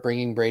favor of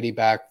bringing Brady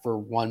back for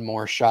one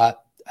more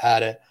shot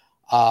at it.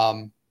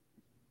 From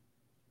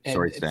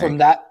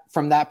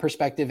that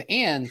perspective,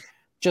 and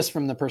just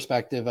from the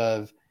perspective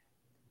of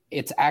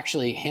it's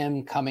actually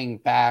him coming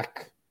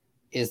back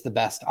is the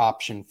best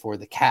option for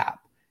the cap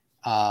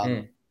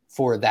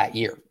for that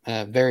year.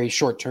 Very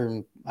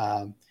short-term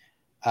look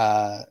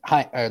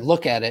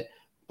at it,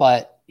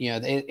 but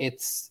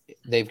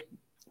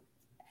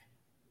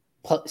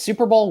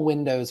Super Bowl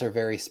windows are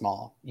very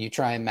small. You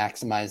try and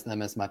maximize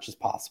them as much as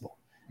possible.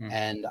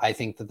 And I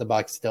think that the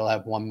Bucs still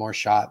have one more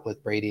shot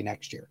with Brady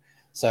next year.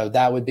 So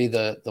that would be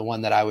the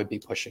one that I would be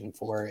pushing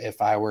for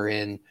if I were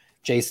in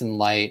Jason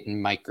Light and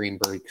Mike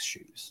Greenberg's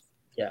shoes.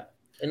 Yeah.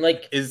 And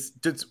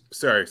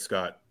sorry,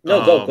 Scott.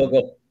 No,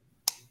 go.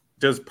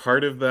 Does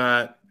part of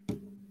that,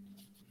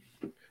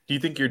 do you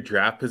think your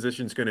draft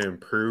position is going to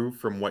improve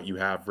from what you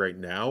have right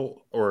now?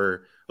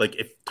 Or like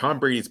if Tom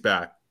Brady's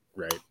back,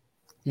 right?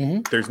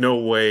 Mm-hmm. There's no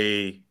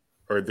way,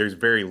 or there's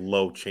very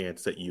low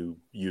chance that you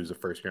use a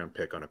first round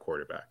pick on a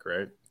quarterback,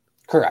 right?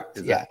 Correct.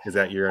 Is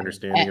that your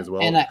understanding as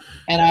well? And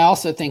I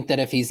also think that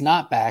if he's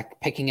not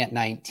back, picking at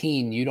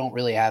 19, you don't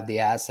really have the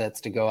assets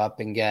to go up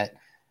and get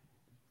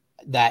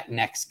that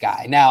next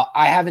guy. Now,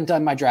 I haven't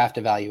done my draft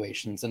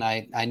evaluations, and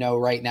I know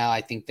right now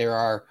I think there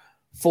are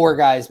 4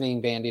 guys being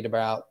bandied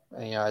about,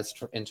 as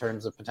in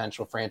terms of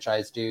potential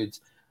franchise dudes.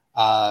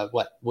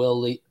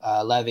 Will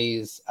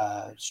Levis,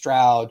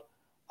 Stroud,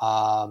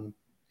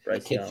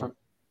 Bryce kid Young. from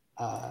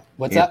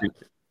what's that?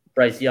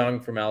 Bryce Young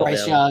from Alabama.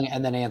 Bryce Young,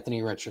 and then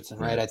Anthony Richardson,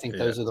 right? I think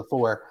those are the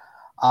four.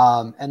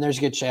 And there's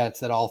a good chance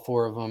that all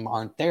four of them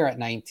aren't there at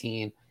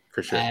 19.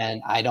 For sure.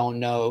 And I don't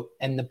know.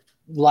 And the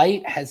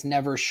Light has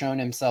never shown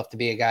himself to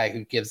be a guy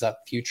who gives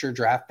up future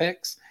draft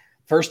picks.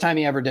 First time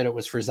he ever did it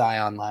was for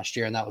Zion last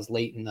year, and that was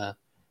late in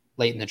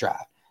the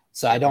draft.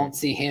 So I don't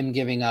see him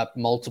giving up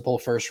multiple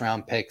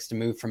first-round picks to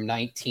move from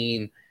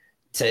 19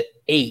 to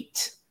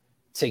 8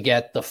 to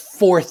get the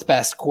fourth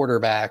best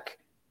quarterback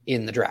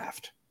in the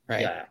draft,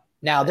 right? Yeah.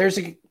 Now, there's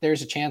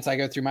a chance I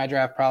go through my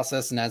draft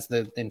process, and as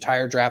the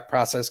entire draft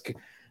process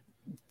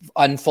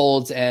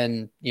unfolds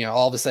and,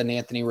 all of a sudden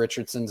Anthony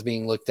Richardson's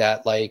being looked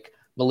at like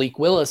Malik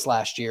Willis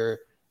last year,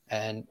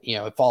 and,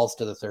 it falls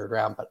to the third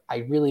round. But I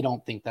really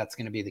don't think that's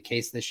going to be the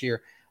case this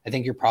year. I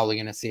think you're probably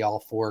going to see all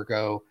four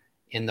go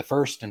in the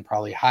first and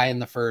probably high in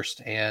the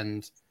first.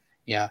 And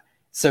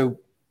so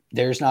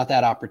there's not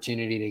that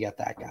opportunity to get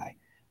that guy.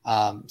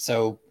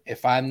 So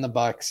if I'm the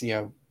Bucks,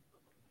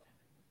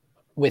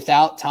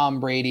 without Tom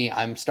Brady,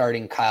 I'm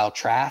starting Kyle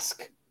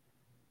Trask,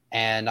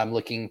 and I'm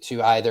looking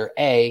to either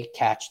A,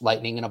 catch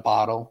lightning in a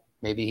bottle.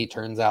 Maybe he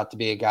turns out to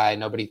be a guy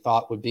nobody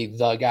thought would be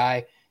the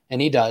guy,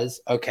 and he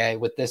does. Okay,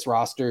 with this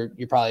roster,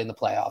 you're probably in the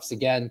playoffs.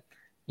 Again,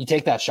 you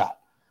take that shot.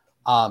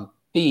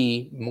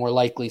 B, more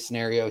likely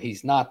scenario,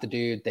 he's not the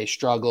dude. They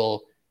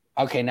struggle.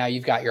 Okay, now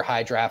you've got your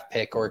high draft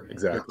pick, or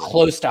you're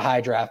close to high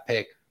draft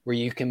pick, where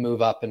you can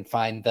move up and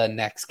find the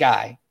next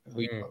guy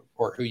who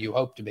you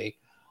hope to be.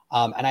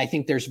 And I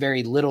think there's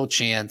very little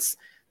chance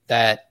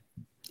that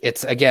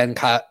it's, again,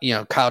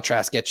 Kyle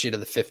Trask gets you to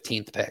the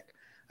 15th pick.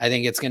 I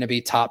think it's going to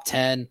be top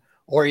 10,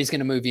 or he's going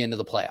to move you into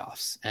the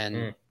playoffs,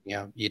 and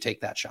you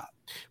take that shot.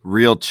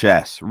 Real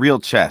chess.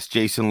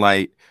 Jason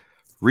Light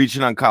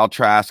reaching on Kyle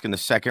Trask in the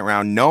second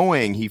round,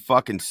 knowing he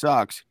fucking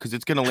sucks, because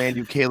it's going to land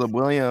you Caleb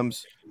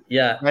Williams.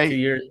 Yeah, right? 2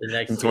 years, the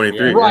next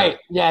 23. Right.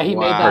 Yeah, he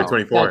made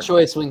that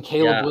choice when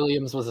Caleb Yeah.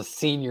 Williams was a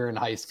senior in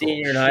high school.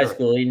 High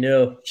school, he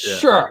knew.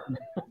 Sure.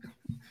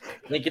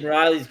 Lincoln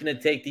Riley's going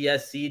to take the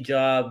SC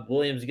job.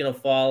 Williams is going to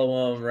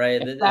follow him,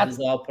 right? This is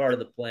all part of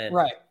the plan.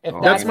 Right.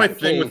 That's my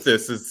thing with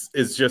this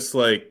is just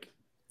like,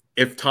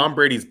 if Tom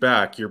Brady's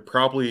back, you're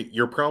probably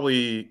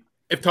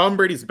if Tom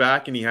Brady's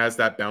back and he has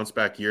that bounce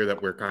back year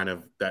that we're kind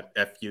of that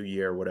FU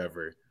year,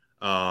 whatever,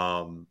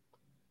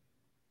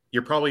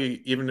 you're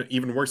probably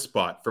even worse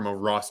spot from a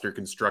roster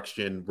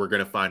construction. We're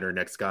going to find our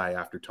next guy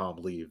after Tom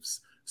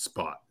leaves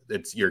spot.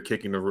 You're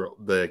kicking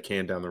the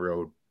can down the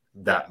road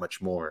that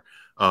much more.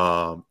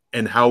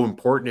 And how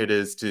important it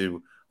is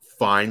to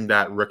find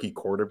that rookie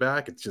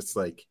quarterback. It's just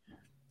like,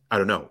 I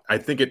don't know. I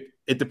think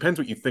it depends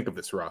what you think of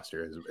this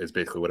roster is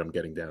basically what I'm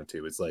getting down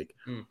to. It's like,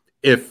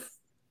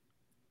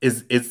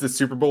 is the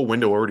Super Bowl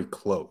window already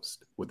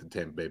closed with the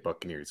Tampa Bay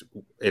Buccaneers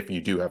if you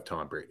do have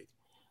Tom Brady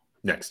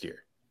next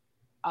year?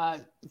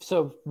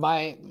 So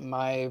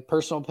my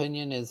personal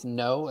opinion is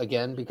no,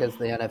 again, because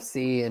the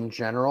NFC in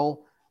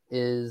general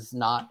is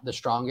not the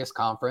strongest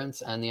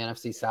conference, and the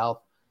NFC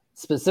South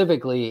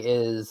specifically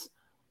is,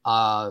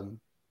 it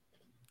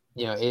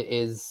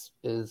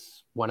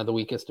is one of the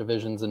weakest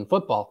divisions in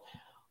football.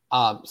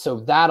 So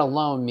that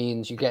alone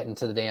means you get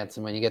into the dance,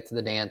 and when you get to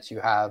the dance, you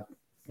have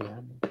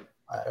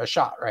a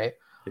shot, right?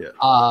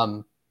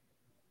 Yeah.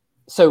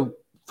 So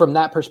from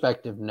that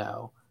perspective,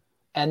 no.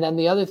 And then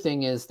the other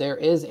thing is there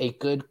is a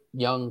good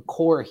young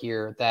core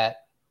here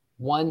that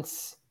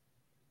once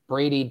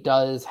Brady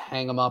does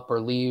hang them up or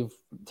leave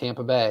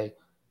Tampa Bay,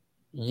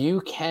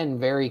 you can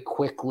very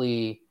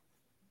quickly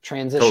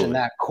transition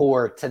that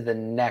core to the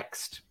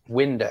next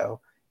window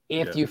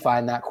if you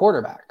find that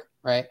quarterback,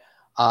 right?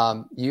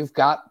 You've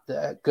got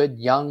the good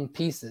young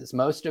pieces.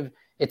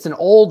 It's an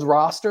old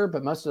roster,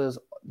 but most of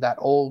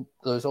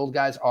those old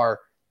guys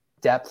are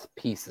depth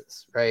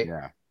pieces, right?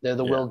 Yeah. They're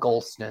the Will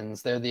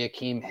Golstons, they're the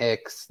Akeem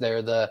Hicks,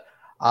 they're the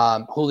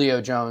Julio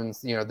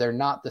Jones. They're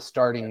not the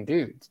starting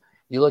dudes.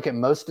 You look at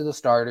most of the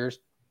starters,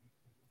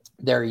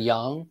 they're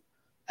young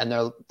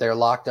and they're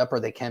locked up, or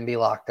they can be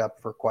locked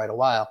up for quite a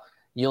while.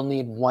 You'll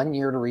need 1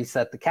 year to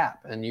reset the cap,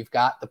 and you've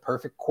got the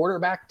perfect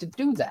quarterback to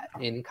do that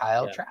in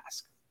Kyle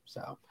Trask.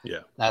 So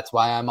that's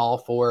why I'm all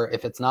for,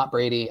 if it's not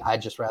Brady,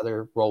 I'd just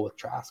rather roll with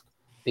Trask,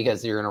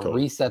 because you're going to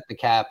reset the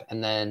cap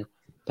and then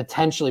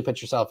potentially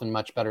put yourself in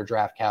much better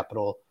draft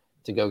capital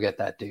to go get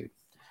that dude.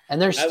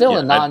 And there's still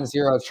a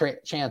non-zero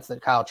chance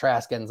that Kyle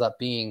Trask ends up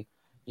being,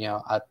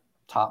 a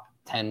top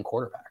 10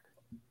 quarterback.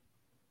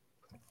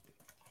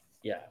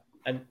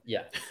 I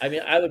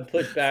mean, I would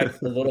push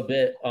back a little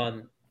bit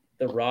on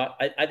the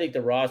I think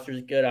the roster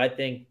is good. I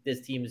think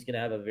this team is going to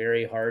have a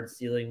very hard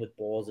ceiling with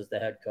Bowles as the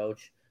head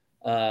coach.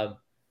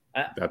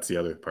 That's the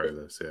other part of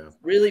this. Yeah.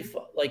 Really,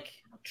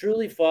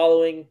 truly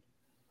following,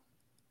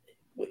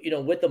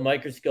 with the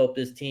microscope,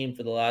 this team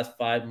for the last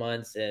 5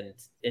 months, and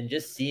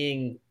just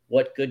seeing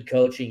what good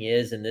coaching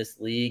is in this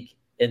league.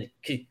 And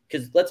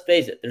because let's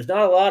face it, there's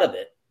not a lot of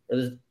it.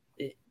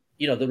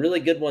 The really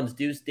good ones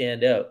do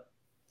stand out.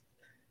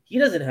 He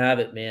doesn't have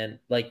it, man.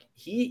 Like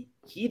he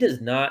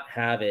does not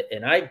have it.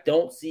 And I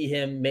don't see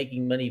him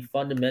making many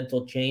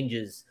fundamental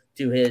changes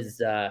to his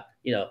to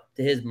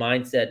his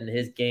mindset and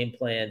his game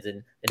plans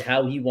and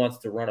how he wants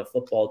to run a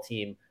football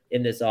team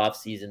in this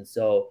offseason.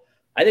 So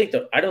I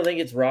don't think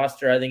it's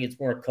roster. I think it's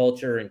more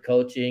culture and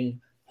coaching.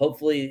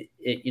 Hopefully,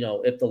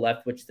 if the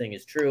Leftwich thing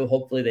is true,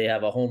 hopefully they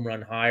have a home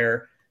run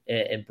hire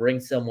and bring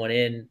someone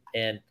in,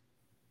 and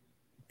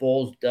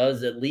Bowles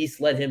does at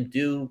least let him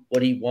do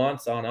what he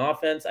wants on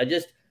offense. I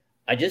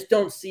just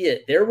don't see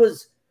it. There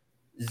was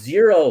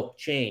zero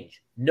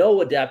change,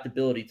 no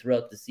adaptability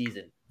throughout the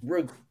season.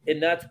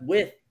 And that's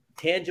with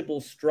tangible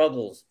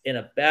struggles and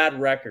a bad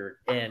record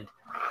and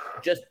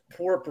just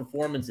poor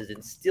performances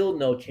and still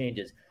no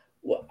changes.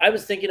 I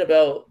was thinking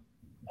about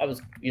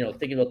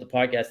the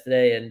podcast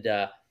today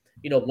and,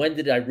 when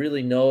did I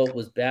really know it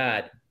was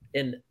bad?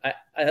 And I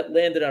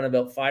landed on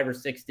about 5 or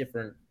 6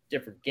 different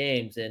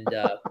games and,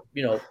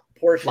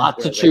 portions. Lot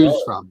to choose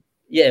from.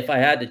 Yeah, if I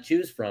had to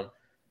choose from.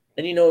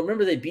 And,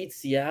 remember they beat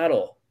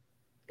Seattle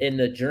in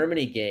the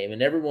Germany game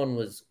and everyone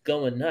was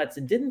going nuts.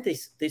 And didn't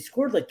they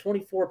scored like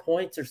 24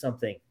 points or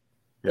something?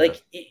 Yeah.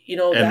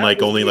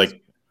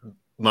 And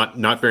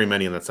not very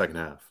many in that second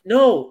half.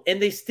 No,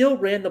 and they still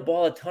ran the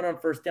ball a ton on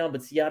first down,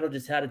 but Seattle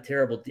just had a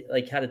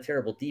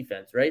terrible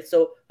defense, right?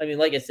 So, I mean,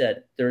 like I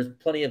said, there's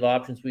plenty of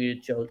options we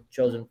had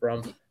chosen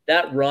from.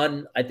 That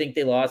run, I think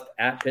they lost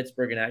at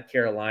Pittsburgh and at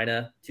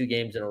Carolina 2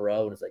 games in a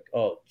row, and it's like,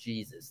 oh,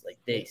 Jesus, like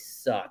they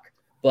suck.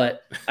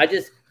 But I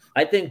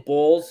think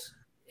Bowles,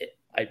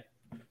 I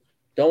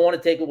don't want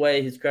to take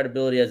away his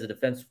credibility as a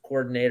defensive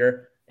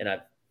coordinator, and I'm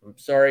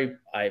sorry,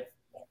 I've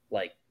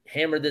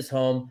hammered this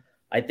home.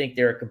 I think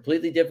they're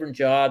completely different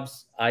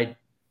jobs. I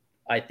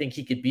think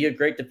he could be a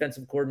great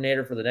defensive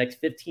coordinator for the next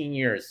 15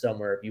 years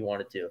somewhere if you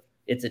wanted to.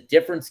 It's a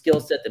different skill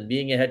set than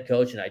being a head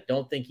coach, and I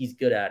don't think he's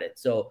good at it.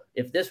 So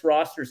if this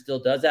roster still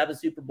does have a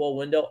Super Bowl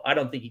window, I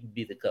don't think he can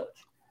be the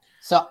coach.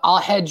 So I'll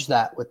hedge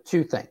that with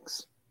 2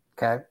 things,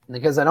 okay?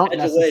 Because I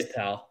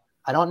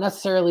don't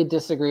necessarily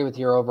disagree with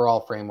your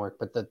overall framework,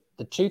 but the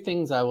 2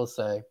 things I will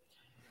say,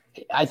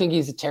 I think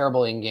he's a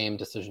terrible in-game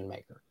decision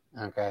maker,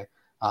 okay?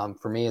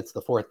 For me, it's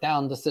the 4th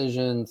down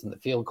decisions and the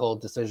field goal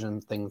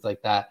decisions, things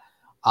like that.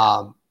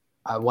 I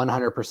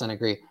 100%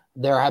 agree.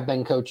 There have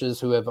been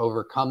coaches who have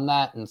overcome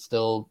that and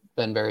still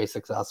been very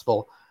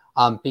successful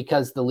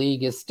because the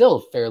league is still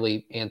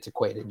fairly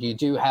antiquated. You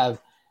do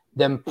have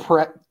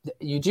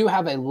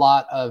a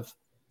lot of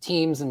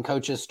teams and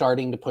coaches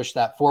starting to push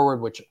that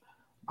forward, which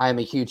I am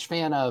a huge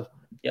fan of.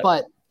 Yep.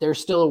 But there's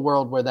still a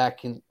world where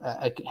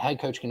a head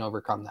coach can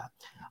overcome that.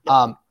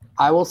 Yep.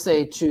 I will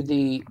say to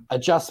the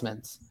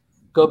adjustments.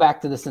 Go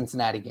back to the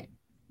Cincinnati game.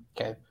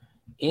 Okay.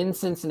 In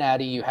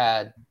Cincinnati, you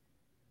had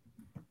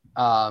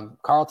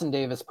Carlton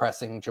Davis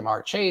pressing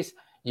Jamar Chase.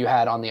 You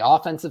had on the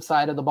offensive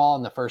side of the ball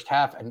in the first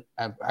half and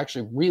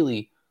actually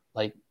really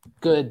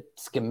good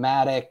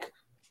schematic.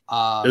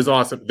 It was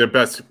awesome. Their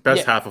best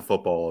half of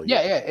football.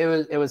 Yeah.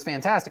 It was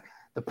fantastic.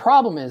 The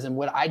problem is, and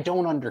what I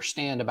don't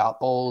understand about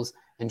Bowles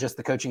and just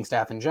the coaching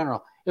staff in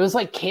general, it was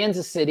like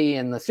Kansas City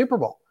in the Super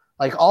Bowl.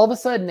 All of a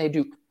sudden they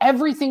do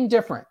everything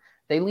different.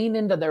 They lean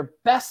into their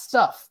best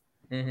stuff.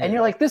 Mm-hmm. And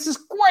you're like, this is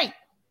great.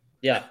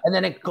 Yeah. And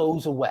then it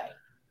goes away.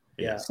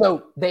 Yeah.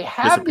 So they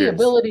have the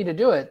ability to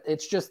do it.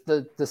 It's just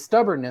the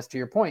stubbornness, to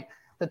your point,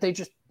 that they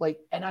just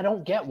and I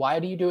don't get, why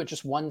do you do it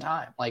just one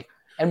time?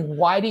 And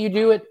why do you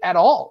do it at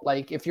all?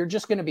 If you're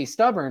just going to be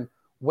stubborn,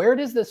 where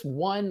does this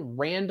one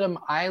random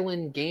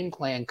island game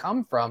plan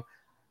come from?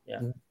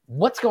 Yeah.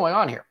 What's going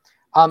on here?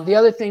 The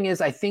other thing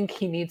is, I think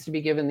he needs to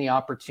be given the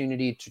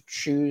opportunity to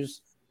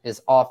choose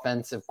his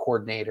offensive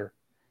coordinator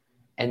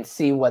and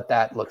see what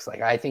that looks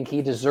like. I think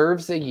he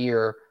deserves a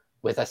year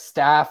with a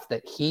staff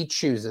that he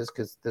chooses,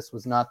 because this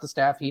was not the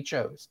staff he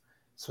chose.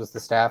 This was the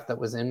staff that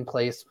was in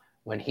place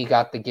when he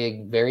got the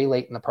gig very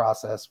late in the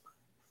process.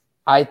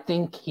 I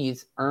think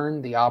he's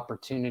earned the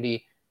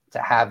opportunity to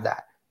have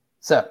that.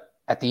 So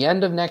at the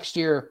end of next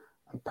year,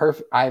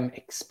 I'm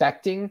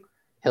expecting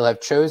he'll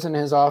have chosen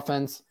his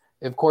offensive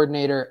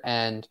coordinator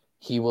and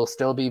he will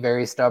still be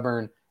very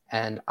stubborn.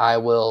 And I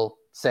will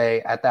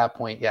say at that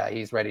point, yeah,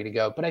 he's ready to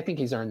go. But I think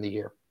he's earned the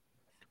year.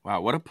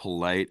 Wow, what a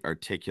polite,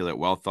 articulate,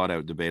 well thought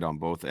out debate on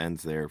both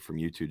ends there from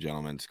you 2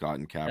 gentlemen, Scott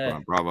and Capron.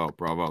 Hey.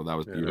 Bravo. That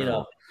was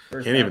beautiful.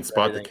 Can't even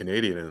spot the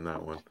Canadian in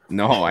that one.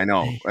 No, I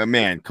know.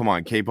 Man, come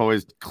on. Capo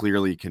is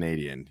clearly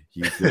Canadian.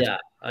 Yeah,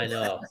 I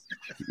know.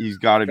 He's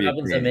got to be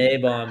dropping some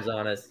A-bombs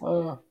on us.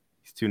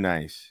 He's too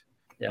nice.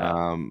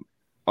 Yeah.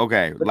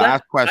 Okay, but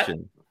last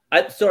question.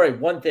 Sorry,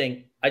 one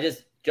thing.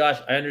 Josh,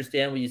 I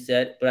understand what you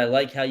said, but I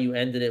like how you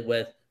ended it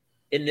with,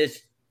 in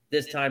this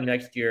time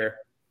next year,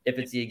 if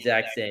it's the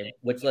exact same,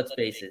 which, let's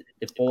face it,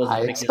 if Bowles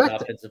is picking an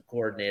offensive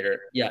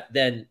coordinator,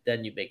 then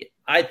you make it.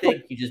 I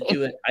think you just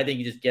do it. I think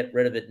you just get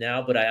rid of it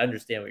now, but I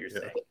understand what you're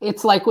saying.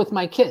 It's like with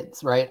my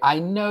kids, right? I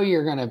know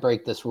you're going to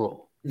break this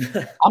rule.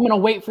 I'm going to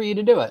wait for you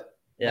to do it.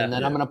 And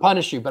then I'm going to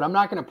punish you, but I'm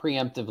not going to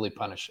preemptively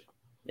punish you.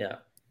 Yeah.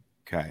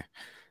 Okay.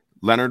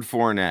 Leonard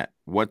Fournette,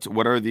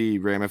 what are the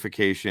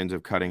ramifications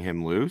of cutting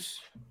him loose?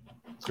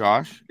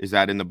 Josh, is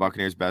that in the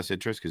Buccaneers' best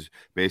interest? Because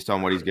based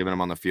on what he's given him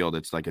on the field,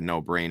 it's like a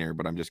no-brainer.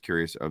 But I'm just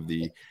curious of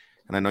the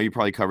And I know you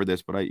probably covered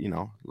this, but I,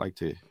 like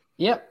to.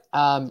 Yep.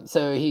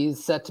 So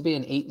he's set to be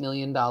an $8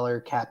 million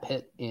cap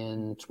hit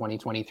in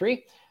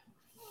 2023.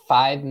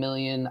 $5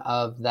 million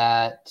of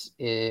that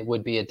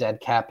would be a dead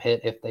cap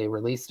hit if they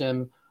released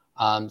him.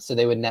 So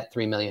they would net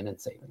 $3 million in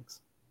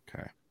savings.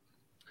 Okay.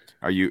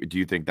 Do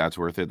you think that's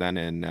worth it then?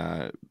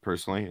 And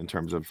personally, in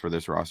terms of for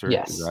this roster,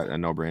 yes. Is that a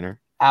no-brainer?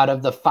 Out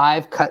of the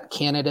 5 cut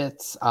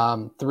candidates,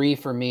 3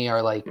 for me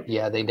are like,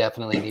 yeah, they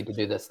definitely need to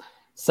do this.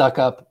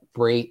 Suckup,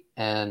 Brate,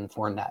 and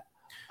Fournette.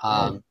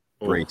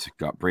 Brate's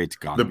got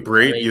the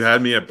Brate. You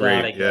had me at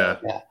Brate.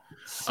 Yeah.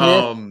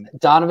 Smith,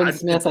 Donovan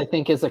Smith, I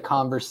think, is a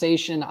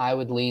conversation. I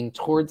would lean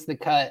towards the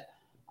cut.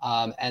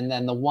 And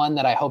then the one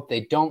that I hope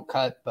they don't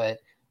cut, but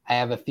I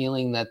have a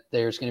feeling that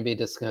there's going to be a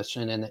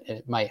discussion and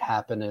it might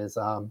happen is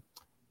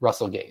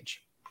Russell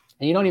Gage.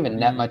 And you don't even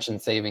net much in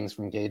savings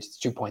from Gage. It's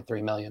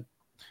 $2.3 million.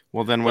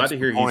 Well, then glad to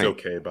hear he's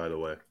okay, by the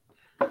way.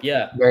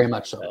 Yeah, very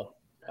much so.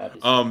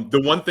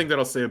 The one thing that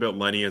I'll say about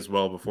Lenny as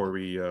well before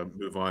we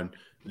move on,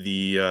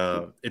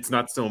 it's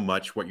not so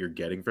much what you're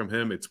getting from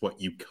him, it's what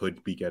you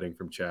could be getting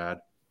from Chad.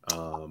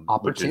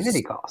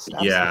 Opportunity cost.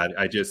 Absolutely. Yeah,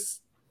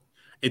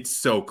 it's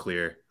so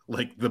clear.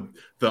 Like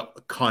the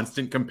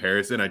constant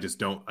comparison, I just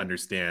don't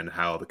understand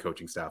how the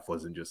coaching staff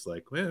wasn't just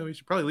like, well, we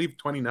should probably leave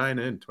 29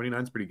 in.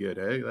 29's pretty good.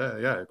 Hey,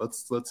 yeah,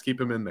 let's keep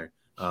him in there.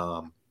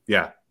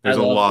 There's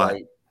a lot.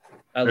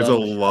 There's a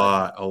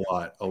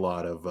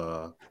lot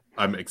of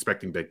I'm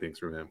expecting big things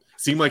from him.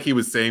 Seemed like he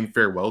was saying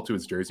farewell to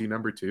his jersey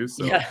number too.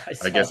 So yeah,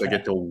 I guess I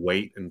get to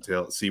wait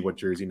until see what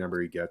jersey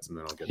number he gets, and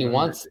then I'll get. He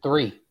wants jersey.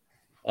 3.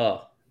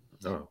 Oh.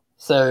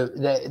 So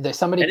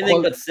somebody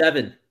anything but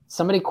 7.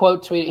 Somebody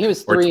quote tweeted. He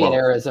was 3 at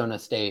Arizona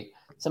State.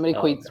 Somebody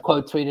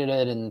quote tweeted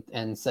it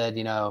and said,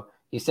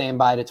 he's saying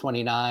bye to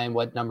 29.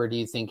 What number do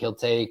you think he'll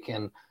take?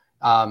 And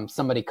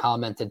somebody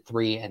commented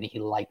 3, and he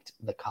liked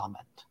the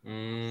comment.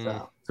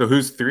 So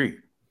who's 3?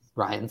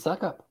 Ryan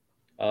Suckup.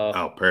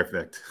 Oh,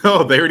 perfect.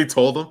 Oh, they already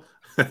told him.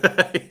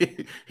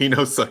 He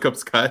knows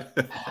Suckup's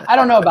cut. I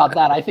don't know about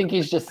that. I think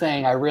he's just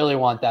saying, I really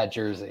want that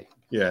jersey.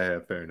 Yeah,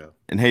 fair enough.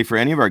 And hey, for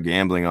any of our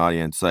gambling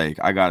audience, like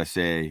I gotta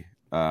say,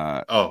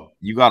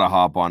 you gotta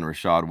hop on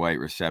Rachaad White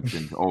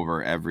receptions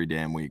over every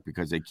damn week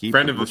because they keep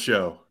friend of the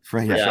show.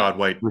 Rachaad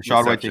White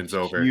receptions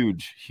over.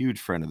 Huge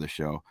friend of the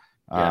show.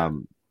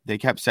 They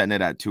kept setting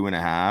it at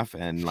 2.5,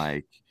 and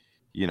like.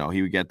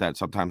 He would get that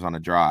sometimes on a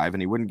drive,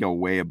 and he wouldn't go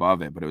way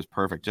above it, but it was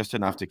perfect, just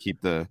enough to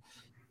keep it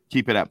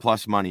at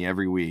plus money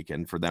every week,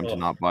 and for them to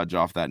not budge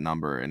off that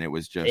number. And it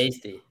was just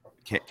tasty.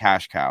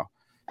 Cash cow.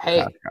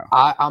 Hey,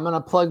 I'm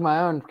gonna plug my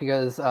own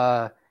because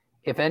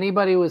if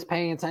anybody was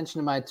paying attention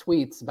to my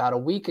tweets about a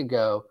week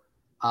ago,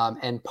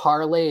 and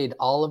parlayed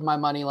all of my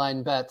money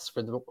line bets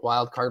for the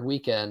wild card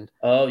weekend,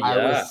 I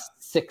was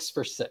 6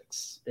 for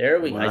 6. There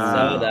we go. I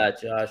saw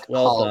that, Josh.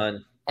 Well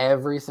done.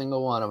 Every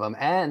single one of them,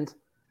 and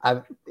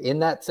I've in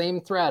that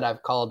same thread,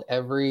 I've called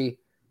every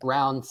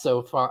round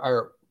so far,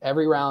 or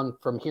every round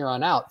from here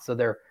on out. So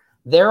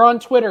they're on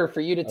Twitter for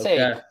you to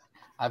take.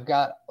 I've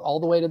got all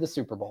the way to the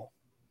Super Bowl.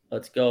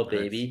 Let's go,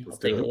 baby. Let's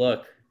take a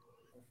look.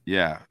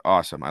 Yeah,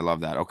 awesome. I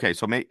love that. Okay,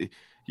 so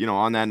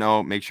on that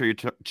note, make sure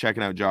you're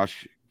checking out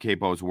Josh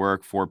Queipo's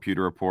work for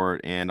Pewter Report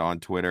and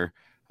on Twitter.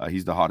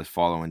 He's the hottest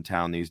follow in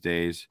town these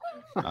days.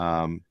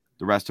 The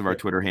rest of our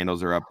Twitter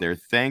handles are up there.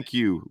 Thank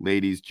you,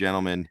 ladies,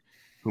 gentlemen,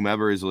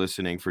 whomever is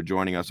listening, for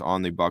joining us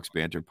on the Bucs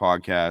Banter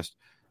podcast.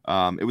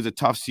 It was a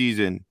tough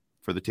season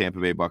for the Tampa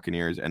Bay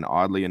Buccaneers, and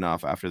oddly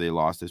enough, after they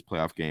lost this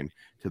playoff game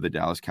to the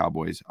Dallas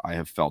Cowboys, I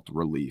have felt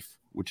relief,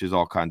 which is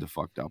all kinds of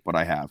fucked up, but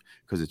I have,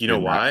 because it's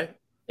why?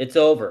 It's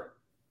over.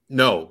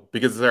 No,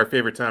 because it's our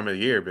favorite time of the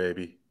year,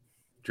 baby.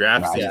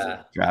 Draft season.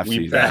 Draft we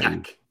season.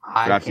 back.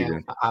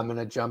 I'm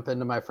gonna jump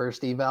into my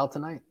first eval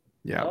tonight.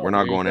 Yeah, we're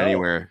not going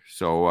anywhere.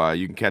 So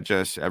you can catch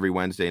us every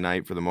Wednesday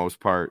night for the most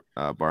part,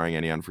 barring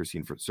any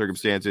unforeseen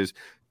circumstances.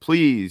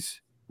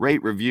 Please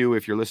rate, review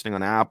if you're listening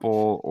on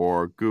Apple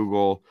or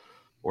Google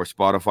or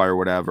Spotify or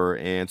whatever,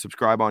 and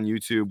subscribe on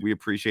YouTube. We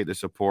appreciate the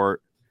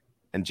support.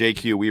 And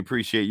JQ, we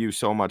appreciate you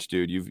so much,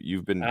 dude.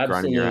 You've been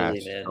grinding your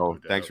ass. Man. So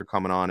thanks for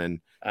coming on and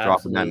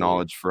dropping that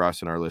knowledge for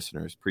us and our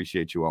listeners.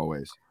 Appreciate you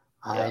always.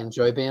 I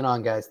enjoy being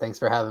on, guys. Thanks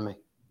for having me.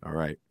 All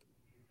right.